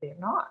sometimes they're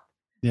not.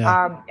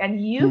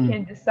 And you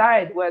can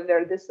decide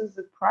whether this is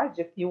a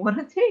project you want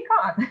to take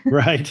on.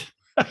 Right.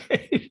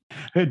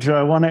 Do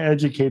I want to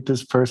educate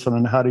this person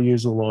on how to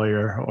use a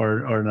lawyer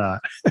or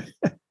not?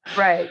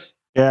 Right.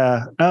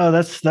 Yeah. Oh,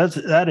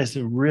 that is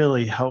a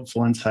really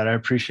helpful insight. I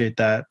appreciate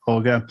that,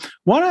 Olga.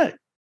 Want to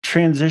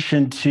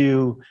transition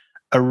to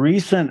I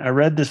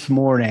read this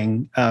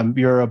morning,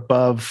 you're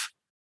above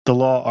the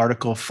law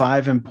article,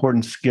 5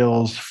 important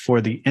skills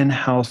for the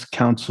in-house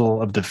counsel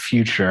of the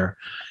future.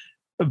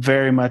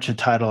 Very much a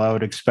title I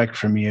would expect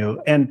from you.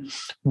 And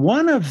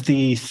one of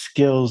the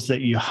skills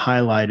that you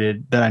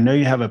highlighted that I know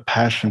you have a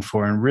passion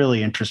for and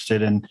really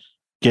interested in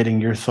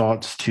getting your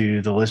thoughts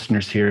to the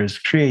listeners here is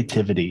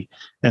creativity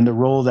and the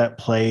role that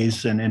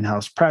plays in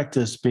in-house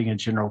practice, being a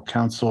general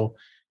counsel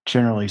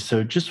generally.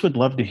 So just would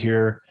love to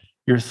hear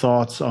your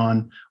thoughts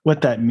on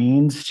what that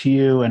means to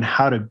you and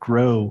how to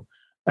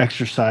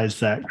exercise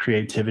that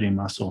creativity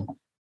muscle.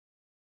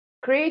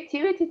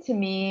 Creativity to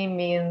me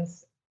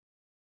means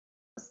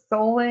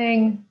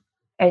solving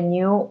a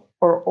new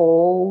or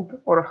old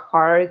or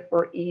hard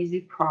or easy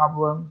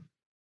problem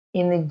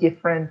in a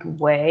different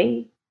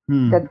way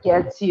that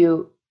gets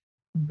you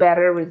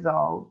better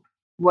result,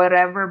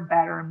 whatever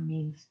better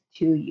means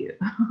to you.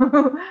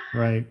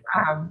 Right.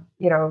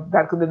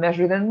 That could be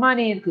measured in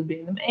money, it could be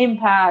in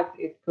impact,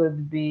 it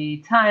could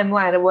be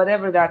timeline, or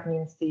whatever that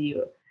means to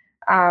you.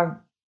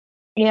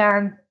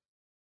 And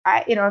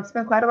I've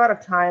spent quite a lot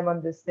of time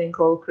on this thing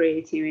called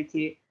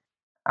creativity.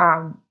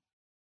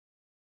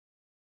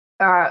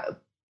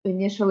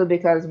 Initially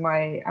because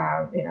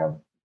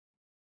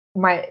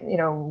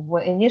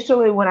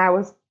initially when I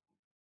was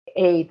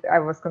 8, I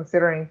was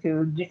considering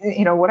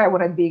what I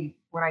want to be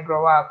when I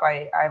grow up.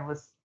 I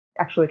was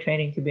actually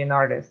training to be an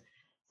artist.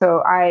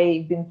 So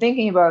I've been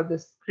thinking about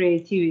this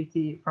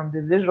creativity from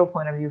the visual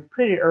point of view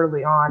pretty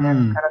early on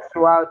and kind of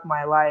throughout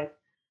my life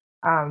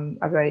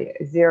as I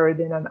zeroed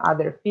in on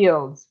other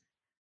fields.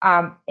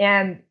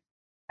 And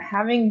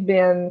having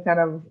been kind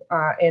of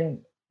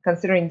in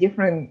considering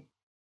different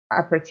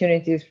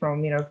opportunities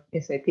from,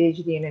 say,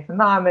 PhD in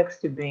economics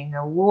to being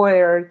a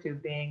lawyer to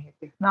being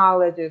a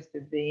technologist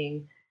to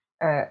being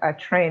a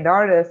trained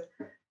artist,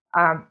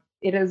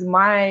 it is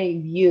my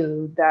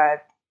view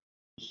that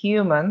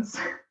humans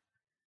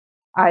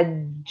are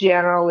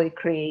generally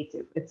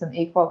creative. It's an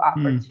equal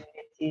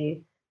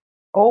opportunity,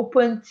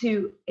 open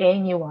to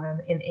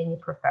anyone in any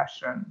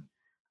profession.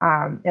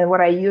 And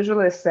what I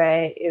usually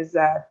say is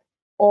that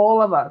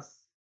all of us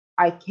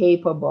are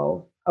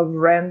capable of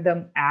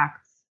random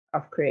acts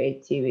of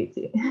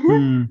creativity.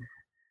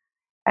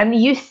 And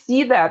you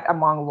see that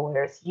among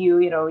lawyers.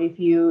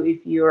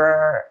 If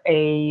you're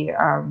a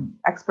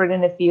expert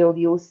in a field,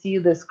 you'll see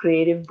this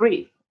creative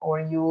brief,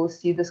 or you will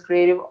see this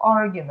creative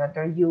argument,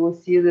 or you will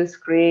see this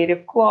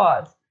creative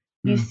clause.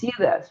 You see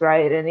this,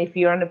 right? And if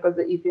you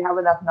have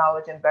enough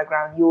knowledge and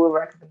background, you will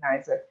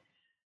recognize it.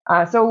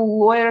 So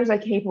lawyers are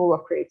capable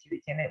of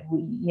creativity, and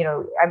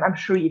I'm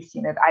sure you've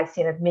seen it. I've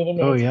seen it many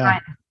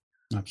times.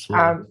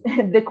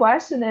 Absolutely. The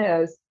question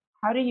is,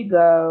 how do you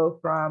go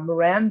from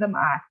random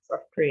acts of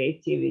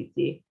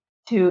creativity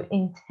to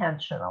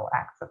intentional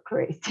acts of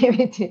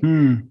creativity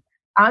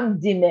on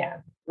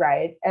demand,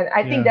 right? And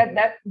I think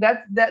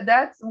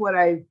that's what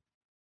I've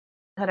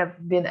kind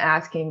of been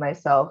asking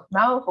myself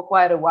now for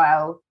quite a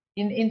while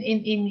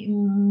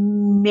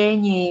in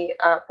many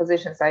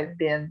positions I've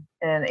been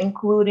in,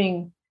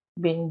 including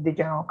being the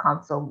general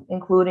counsel,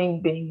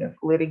 including being a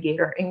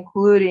litigator,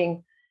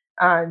 including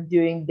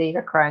doing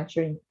data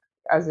crunching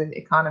as an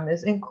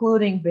economist,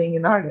 including being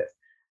an artist.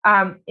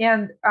 And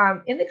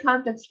in the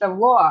context of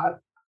law,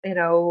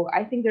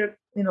 I think there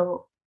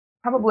are,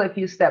 probably a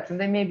few steps, and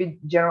they may be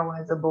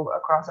generalizable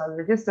across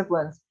other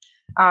disciplines.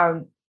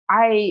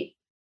 I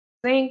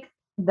think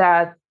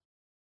that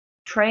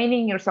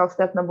training yourself,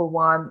 step number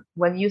one,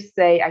 when you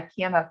say, I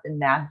cannot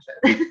imagine.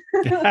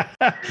 Yeah,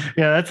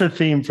 that's a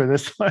theme for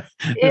this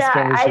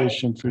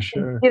conversation for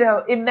sure.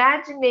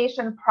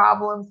 Imagination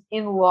problems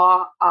in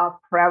law are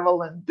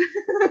prevalent.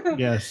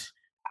 Yes.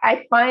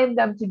 I find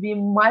them to be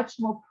much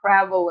more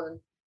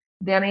prevalent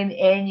than in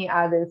any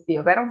other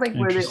field. I don't think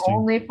we're the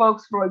only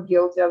folks who are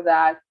guilty of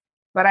that,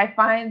 but I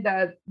find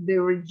that the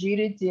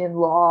rigidity in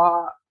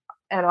law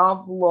and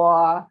of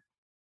law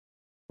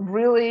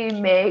really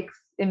makes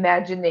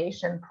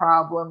imagination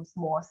problems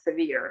more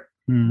severe.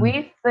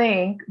 We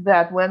think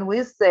that when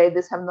we say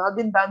this have not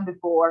been done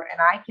before and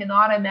I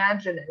cannot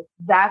imagine it,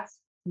 that's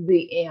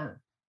the end.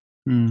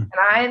 And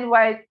I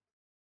invite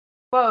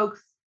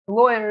folks,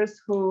 lawyers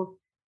who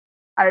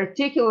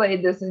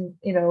articulate this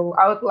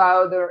out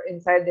loud or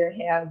inside their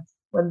heads,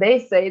 when they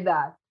say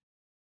that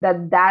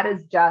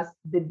is just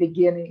the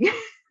beginning.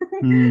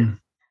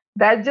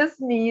 That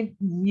just means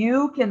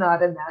you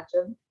cannot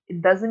imagine.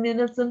 It doesn't mean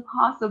it's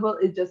impossible.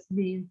 It just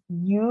means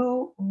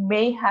you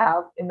may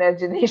have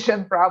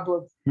imagination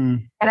problems.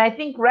 And I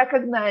think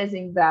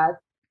recognizing that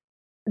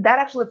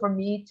actually for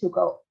me took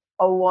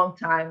a long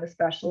time,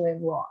 especially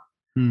in law.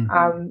 And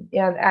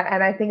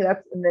I think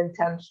that's an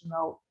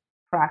intentional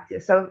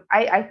practice. So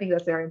I think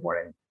that's very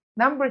important.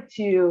 Number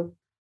two,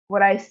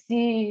 what I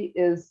see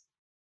is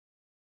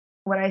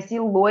when I see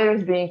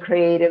lawyers being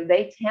creative,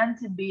 they tend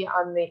to be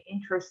on the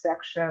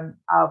intersection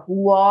of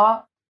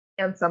law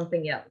and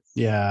something else.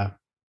 Yeah.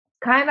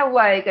 Kind of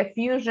like a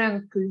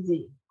fusion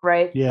cuisine,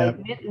 right? Yeah.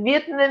 Like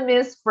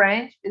Vietnamese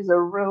French is a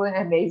really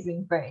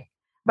amazing thing,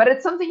 but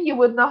it's something I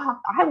would not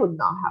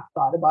have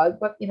thought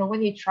about. But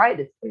when you try it,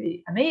 it's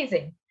pretty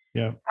amazing.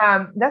 Yeah.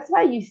 That's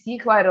why you see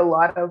quite a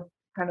lot of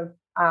kind of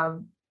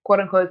quote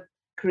unquote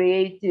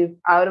creative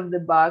out of the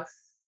box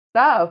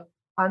stuff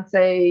on,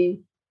 say,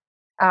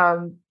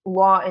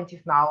 law and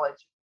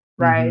technology,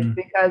 right?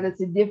 Because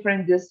it's a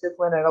different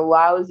discipline. It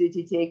allows you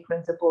to take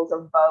principles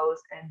of both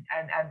and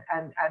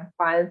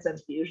find some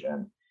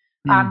fusion.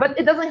 But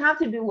it doesn't have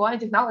to be law and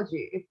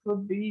technology. It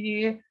could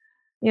be,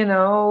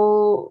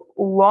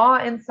 law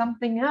and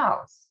something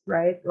else,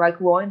 right? Like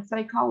law and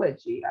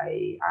psychology.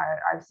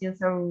 I've seen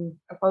some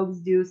folks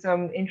do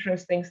some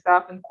interesting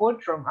stuff in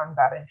courtroom on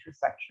that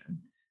intersection.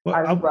 Well,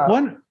 I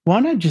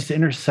want to just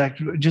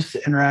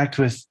interact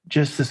with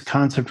just this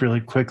concept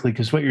really quickly,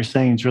 because what you're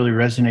saying is really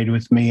resonating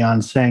with me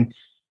on saying,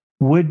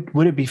 would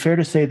it be fair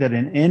to say that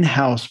an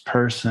in-house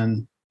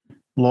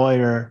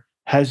lawyer,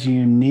 has a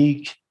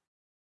unique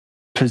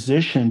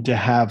position to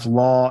have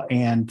law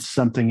and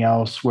something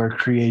else where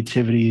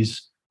creativity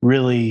is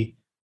really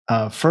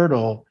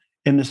fertile,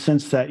 in the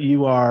sense that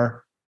you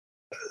are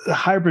a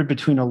hybrid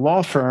between a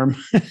law firm,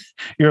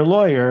 you're a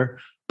lawyer,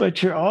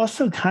 but you're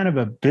also kind of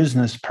a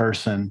business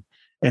person.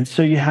 And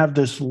so you have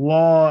this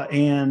law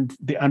and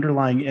the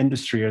underlying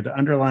industry or the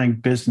underlying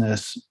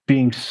business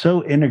being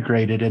so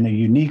integrated in a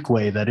unique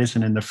way that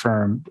isn't in the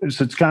firm.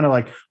 So it's kind of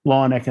like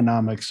law and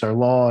economics or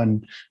law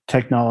and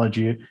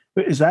technology.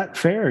 Is that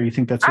fair? Or you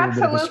think that's a little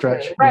bit of a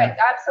stretch? Right.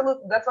 Yeah.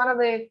 Absolutely. That's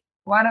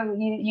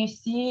you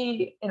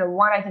see,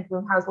 I think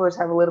in-house lawyers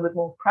have a little bit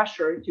more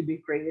pressure to be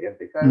creative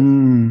because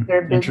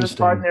their business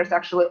partners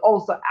actually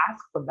also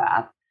ask for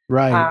that.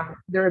 Right.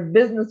 There are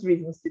business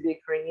reasons to be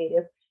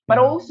creative, but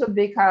also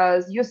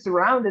because you're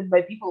surrounded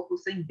by people who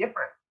think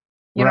different.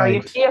 Your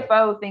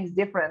CFO thinks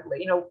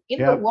differently. In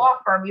the law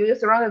firm, you're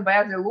surrounded by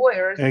other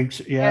lawyers.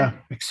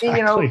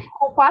 Exactly.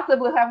 Who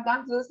possibly have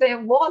gone to the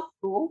same law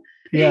school.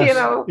 Yes.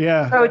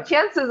 So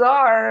chances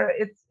are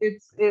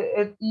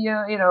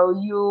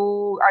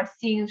you are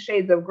seeing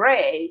shades of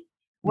gray.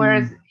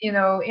 Whereas,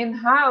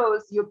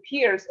 in-house, your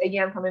peers,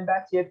 again, coming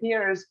back to your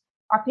peers,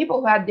 are people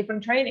who had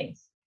different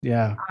trainings.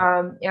 Yeah.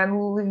 And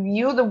will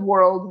view the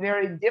world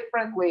very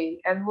differently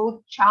and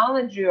will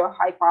challenge your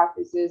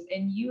hypothesis.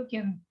 And you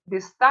can be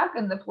stuck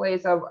in the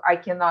place of, I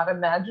cannot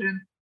imagine,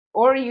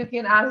 or you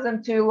can ask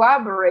them to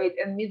elaborate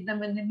and meet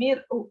them in the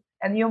middle.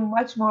 And you're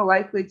much more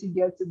likely to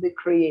get to the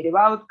creative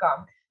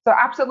outcome. So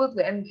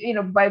absolutely.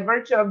 And, by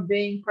virtue of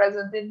being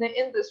present in the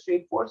industry,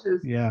 it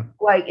forces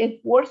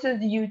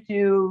you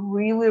to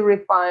really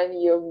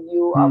refine your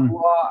view of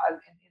law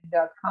in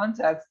that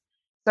context.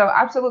 So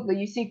absolutely,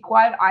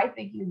 I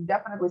think you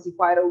definitely see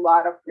quite a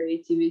lot of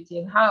creativity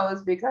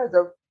in-house because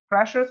of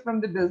pressures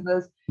from the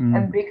business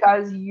and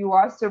because you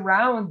are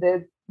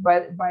surrounded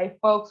by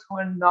folks who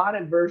are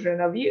not a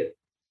version of you.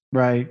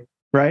 Right.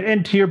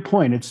 And to your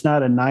point, it's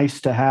not a nice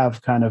to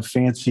have kind of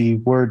fancy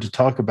word to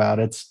talk about.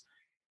 It's,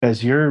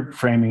 as you're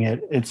framing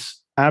it,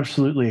 it's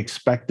absolutely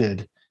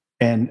expected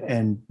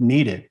and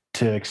needed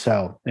to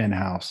excel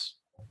in-house.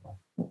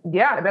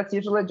 Yeah, that's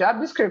usually a job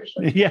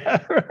description.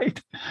 Yeah,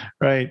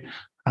 right.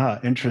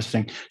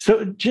 Interesting.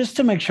 So just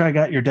to make sure I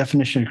got your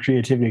definition of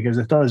creativity, because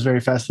I thought it was very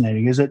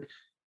fascinating, is it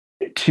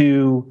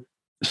to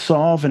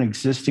solve an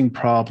existing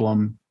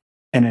problem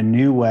in a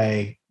new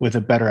way with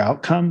a better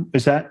outcome?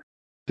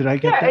 Did I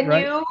get that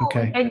right?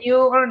 Okay. And new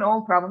or an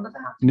old problem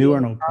doesn't have to new or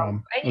an old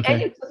problem.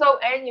 Okay.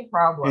 Any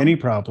problem. Any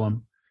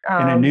problem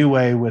in a new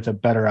way with a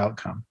better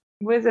outcome.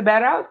 With a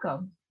better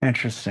outcome.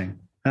 Interesting.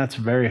 That's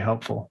very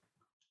helpful.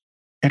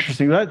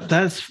 Interesting.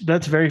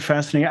 That's very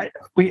fascinating.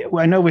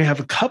 I know we have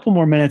a couple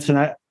more minutes, and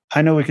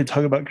I know we could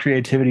talk about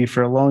creativity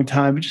for a long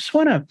time,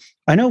 but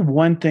I know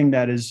one thing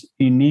that is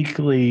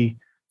uniquely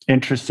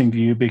interesting to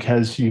you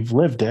because you've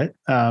lived it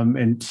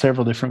in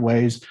several different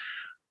ways,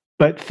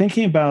 but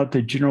thinking about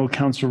the general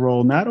counsel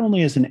role, not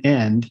only as an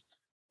end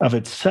of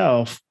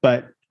itself,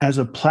 but as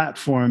a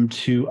platform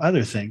to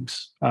other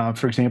things.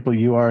 For example,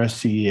 you are a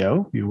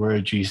CEO, you were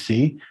a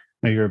GC,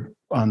 now you're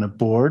on the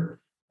board.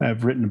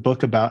 I've written a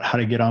book about how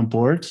to get on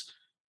boards.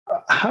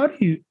 How do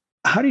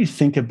you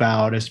think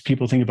about, as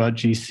people think about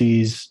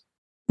GCs,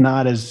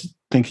 not as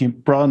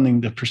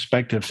broadening the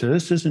perspective? So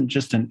this isn't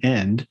just an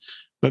end,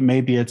 but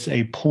maybe it's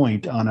a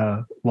point on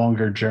a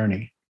longer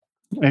journey.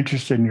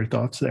 Interested in your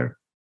thoughts there.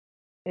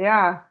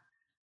 Yeah,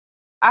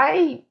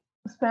 I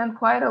spend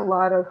quite a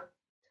lot of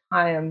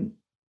time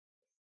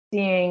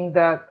seeing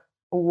that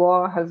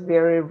law has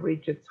very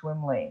rigid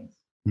swim lanes.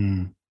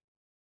 Mm.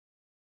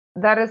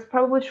 That is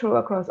probably true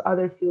across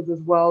other fields as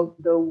well.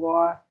 The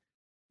law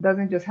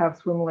doesn't just have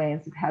swim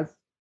lanes, it has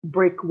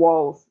brick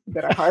walls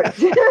that are hard.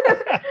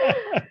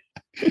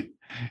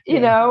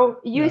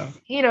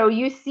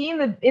 You see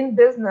in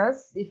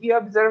business, if you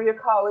observe your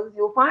colleagues,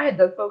 you'll find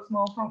that folks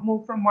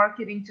move from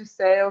marketing to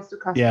sales to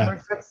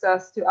customer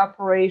success to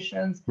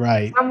operations,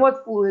 right,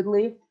 somewhat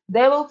fluidly.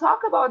 They will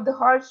talk about the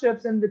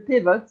hardships and the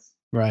pivots,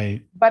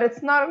 right, but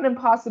it's not an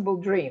impossible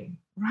dream,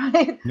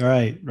 right?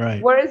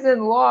 Right. Whereas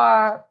in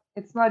law,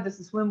 it's not just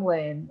a swim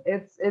lane.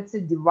 It's a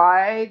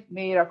divide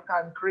made of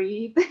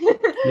concrete.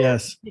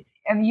 Yes.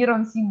 And you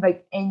don't see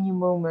like any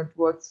movement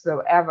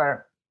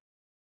whatsoever.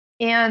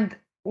 And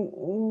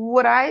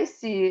what I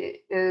see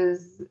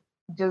is,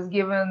 just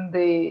given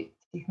the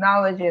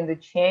technology and the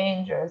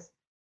changes,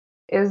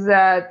 is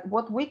that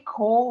what we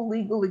call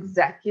legal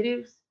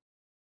executives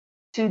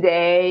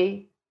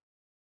today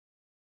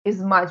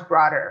is much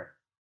broader.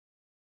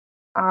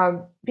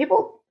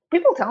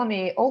 People tell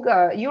me,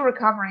 Olga, you're a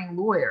recovering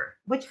lawyer,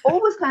 which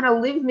always kind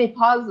of leaves me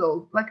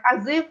puzzled, like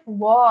as if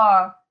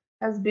law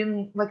has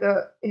been like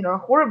a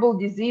horrible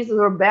disease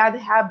or a bad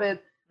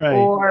habit, right,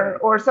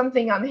 or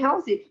something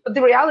unhealthy. But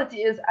the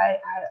reality is,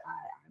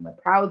 I'm a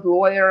proud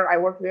lawyer. I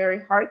worked very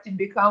hard to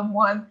become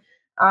one,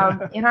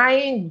 and I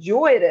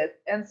enjoyed it.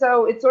 And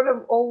so it sort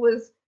of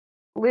always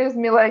leaves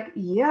me like,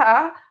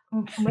 yeah,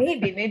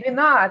 maybe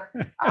not.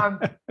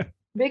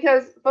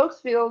 Because folks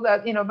feel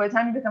that, by the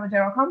time you become a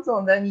general counsel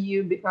and then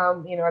you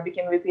become, I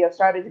became VP of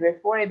strategy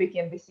before I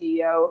became the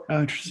CEO. Oh,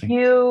 interesting.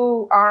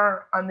 You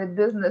are on the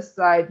business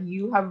side.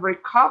 You have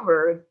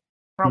recovered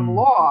from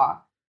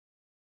law.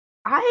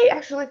 I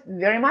actually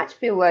very much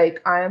feel like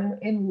I'm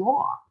in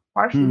law,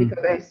 partially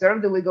because I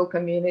serve the legal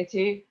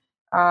community,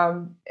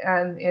 and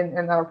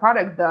our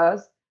product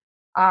does,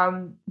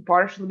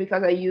 partially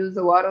because I use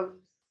a lot of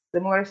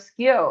similar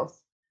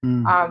skills.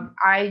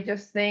 I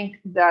just think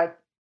that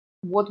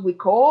what we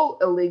call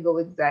a legal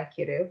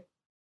executive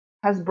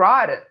has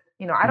brought it.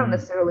 I don't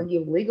necessarily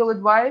give legal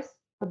advice,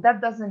 but that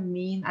doesn't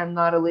mean I'm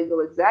not a legal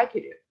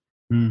executive.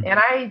 And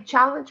I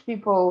challenge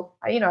people.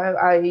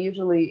 I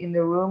usually, in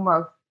the room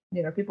of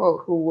people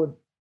who would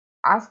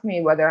ask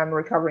me whether I'm a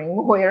recovering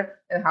lawyer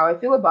and how I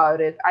feel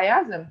about it, I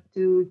ask them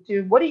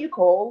to what do you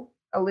call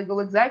a legal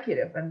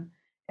executive,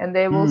 and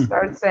they will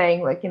start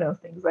saying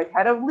things like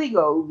head of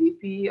legal,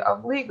 VP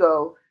of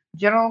legal,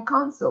 general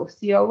counsel,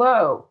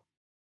 CLO.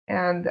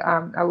 And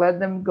I let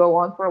them go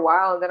on for a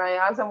while, and then I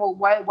asked them, well,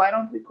 why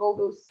don't we call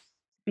those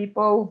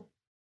people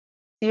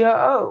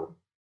COO,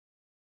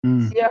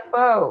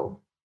 CFO,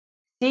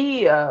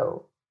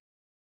 CEO?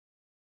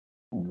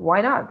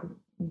 Why not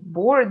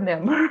board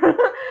member?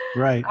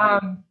 Right.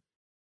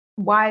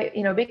 Why?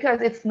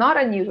 Because it's not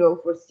unusual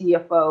for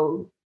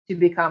CFO to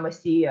become a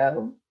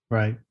CEO,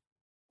 right,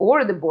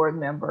 or the board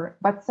member,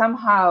 but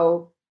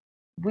somehow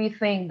we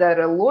think that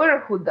a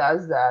lawyer who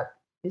does that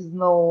is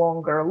no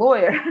longer a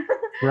lawyer.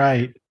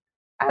 Right.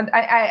 And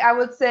I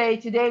would say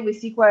today we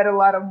see quite a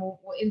lot of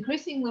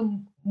increasingly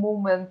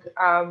movement,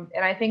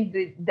 and I think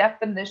the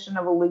definition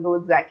of a legal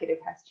executive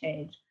has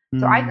changed.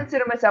 So I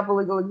consider myself a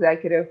legal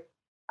executive.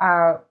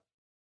 I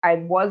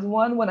was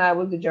one when I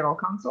was the general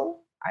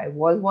counsel. I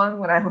was one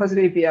when I was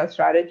VP of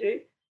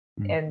strategy.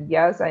 And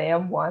yes, I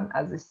am one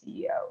as a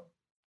CEO.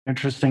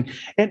 Interesting.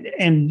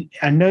 And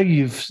I know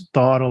you've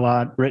thought a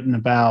lot, written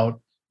about,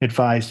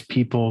 advised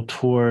people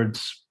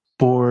towards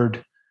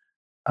board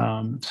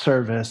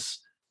service.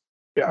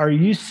 Are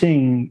you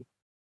seeing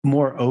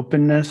more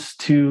openness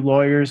to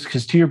lawyers?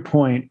 Because to your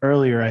point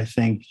earlier, I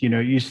think,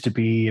 it used to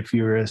be if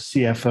you were a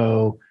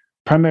CFO,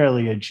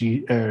 primarily a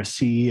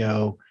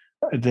CEO,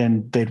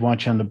 then they'd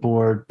want you on the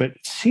board. But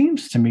it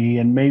seems to me,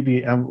 and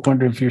maybe I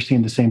wonder if you're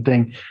seeing the same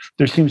thing,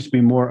 there seems to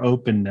be more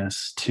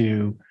openness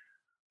to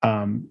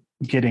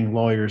getting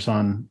lawyers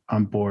on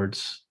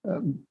boards,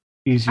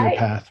 easier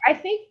path. I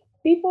think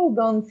people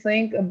don't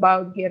think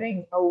about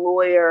getting a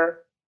lawyer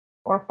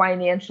or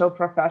financial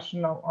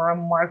professional or a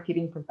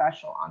marketing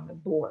professional on the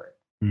board.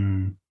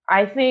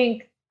 I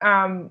think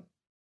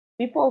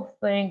people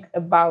think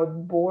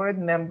about board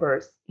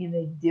members in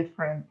a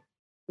different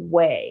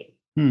way.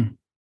 And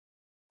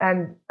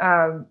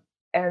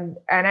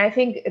I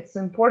think it's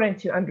important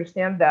to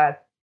understand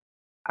that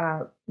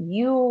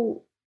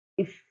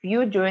if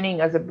you're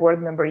joining as a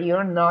board member,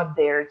 you're not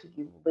there to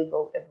give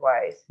legal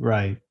advice.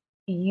 Right.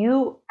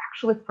 You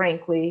actually,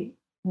 frankly,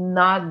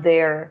 not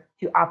there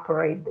to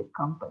operate the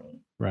company.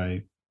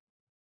 Right.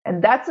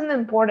 And that's an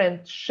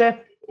important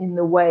shift in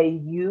the way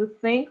you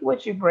think,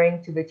 what you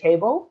bring to the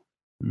table,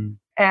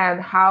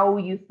 and how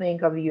you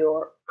think of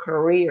your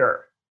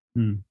career.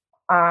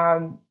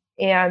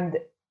 And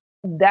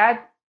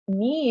that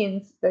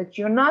means that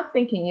you're not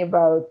thinking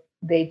about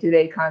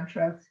day-to-day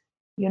contracts.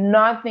 You're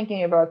not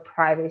thinking about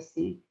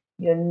privacy.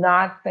 You're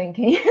not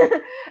thinking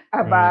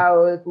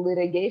about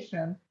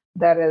litigation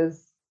that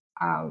is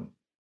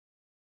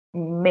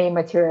may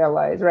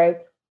materialize, right?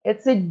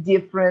 It's a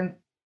different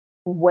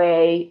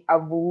way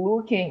of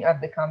looking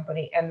at the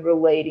company and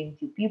relating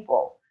to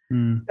people.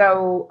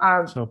 So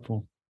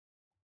cool.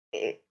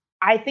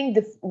 I think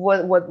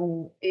what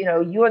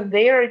you're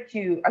there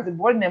to, as a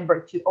board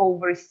member, to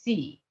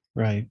oversee,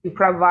 right, to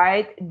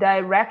provide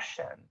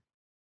direction,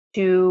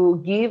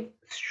 to give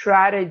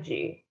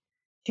strategy,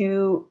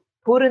 to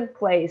put in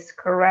place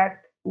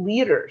correct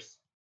leaders,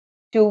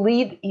 to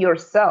lead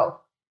yourself.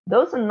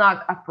 Those are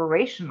not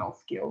operational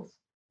skills.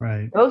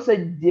 Right. Those are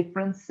a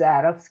different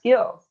set of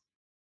skills.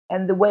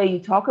 And the way you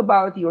talk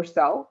about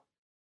yourself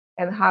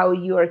and how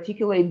you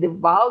articulate the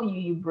value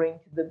you bring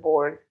to the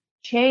board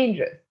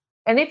changes.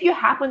 And if you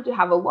happen to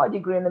have a law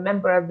degree and a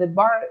member of the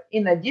bar,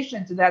 in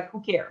addition to that,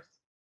 who cares?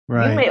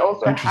 Right. You may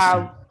also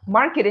have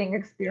marketing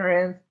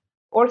experience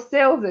or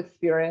sales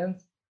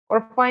experience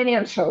or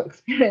financial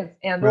experience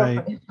and or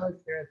financial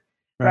experience,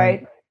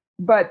 right?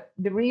 But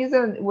the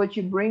reason what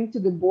you bring to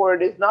the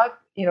board is not,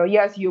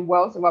 yes, your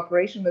wealth of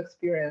operational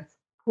experience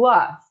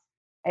plus,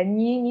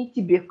 and you need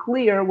to be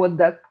clear what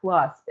that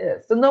plus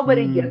is. So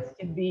nobody gets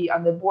to be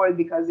on the board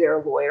because they're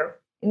a lawyer.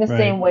 In the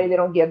same way, they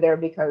don't get there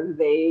because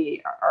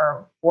they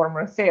are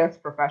former sales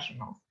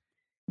professionals.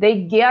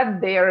 They get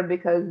there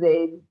because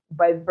they,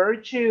 by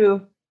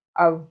virtue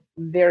of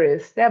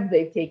various steps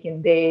they've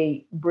taken,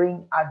 they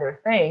bring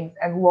other things,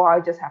 and law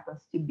just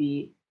happens to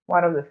be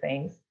one of the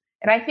things.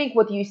 And I think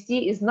what you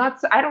see is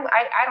not. I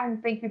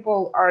don't think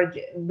people are,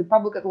 the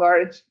public at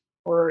large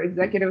or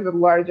executives at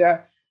large,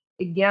 are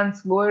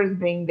against lawyers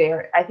being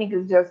there. I think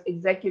it's just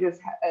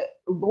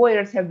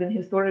lawyers have been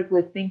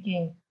historically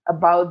thinking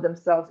about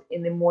themselves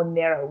in a more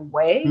narrow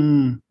way.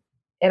 And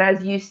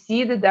as you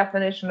see the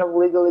definition of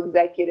legal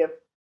executive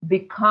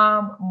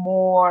become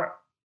more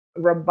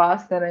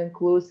robust and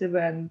inclusive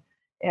and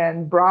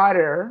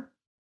broader,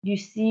 you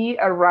see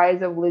a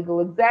rise of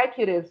legal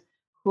executives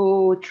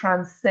who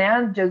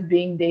transcend just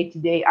being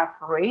day-to-day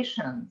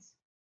operations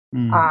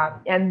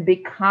and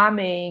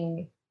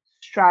becoming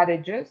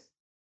strategists,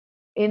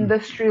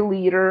 industry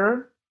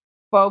leader,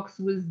 folks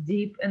with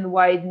deep and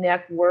wide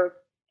network,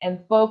 and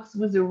folks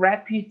with a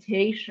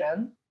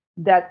reputation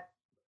that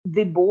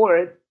the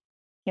board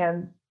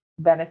can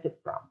benefit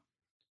from.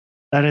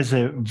 That is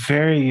a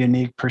very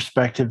unique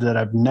perspective that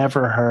I've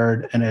never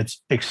heard, and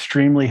it's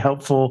extremely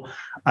helpful.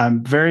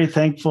 I'm very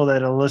thankful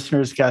that our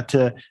listeners got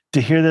to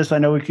hear this. I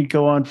know we could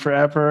go on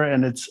forever,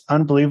 and it's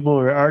unbelievable.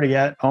 We're already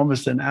at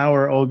almost an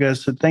hour, Olga.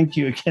 So thank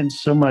you again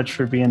so much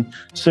for being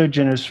so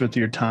generous with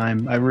your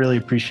time. I really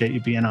appreciate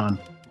you being on.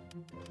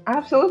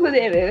 Absolutely,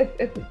 David.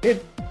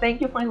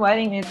 Thank you for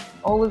inviting me. It's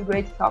always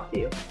great to talk to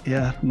you.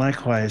 Yeah,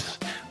 likewise.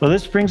 Well,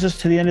 this brings us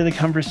to the end of the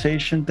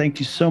conversation. Thank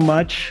you so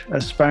much,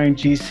 aspiring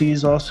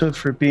GCs, also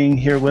for being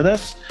here with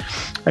us.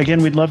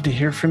 Again, we'd love to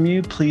hear from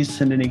you. Please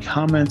send any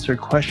comments or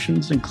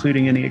questions,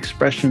 including any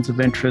expressions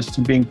of interest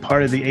in being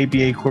part of the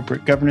ABA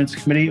Corporate Governance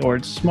Committee or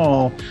its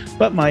small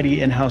but mighty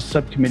in-house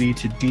subcommittee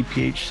to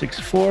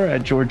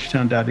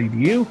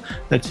dph64@georgetown.edu.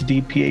 That's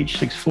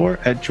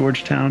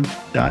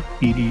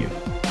dph64@georgetown.edu.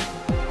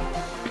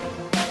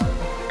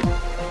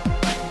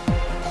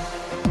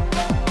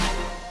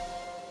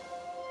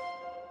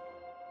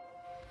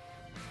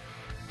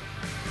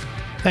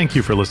 Thank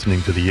you for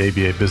listening to the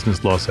ABA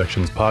Business Law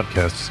Section's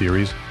podcast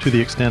series, To the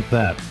Extent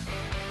That.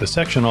 The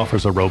section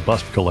offers a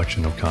robust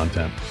collection of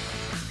content.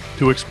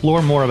 To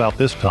explore more about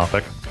this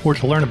topic, or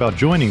to learn about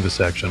joining the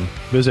section,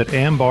 visit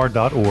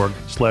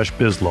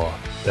ambar.org/bizlaw.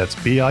 That's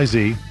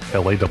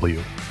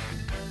BIZLAW.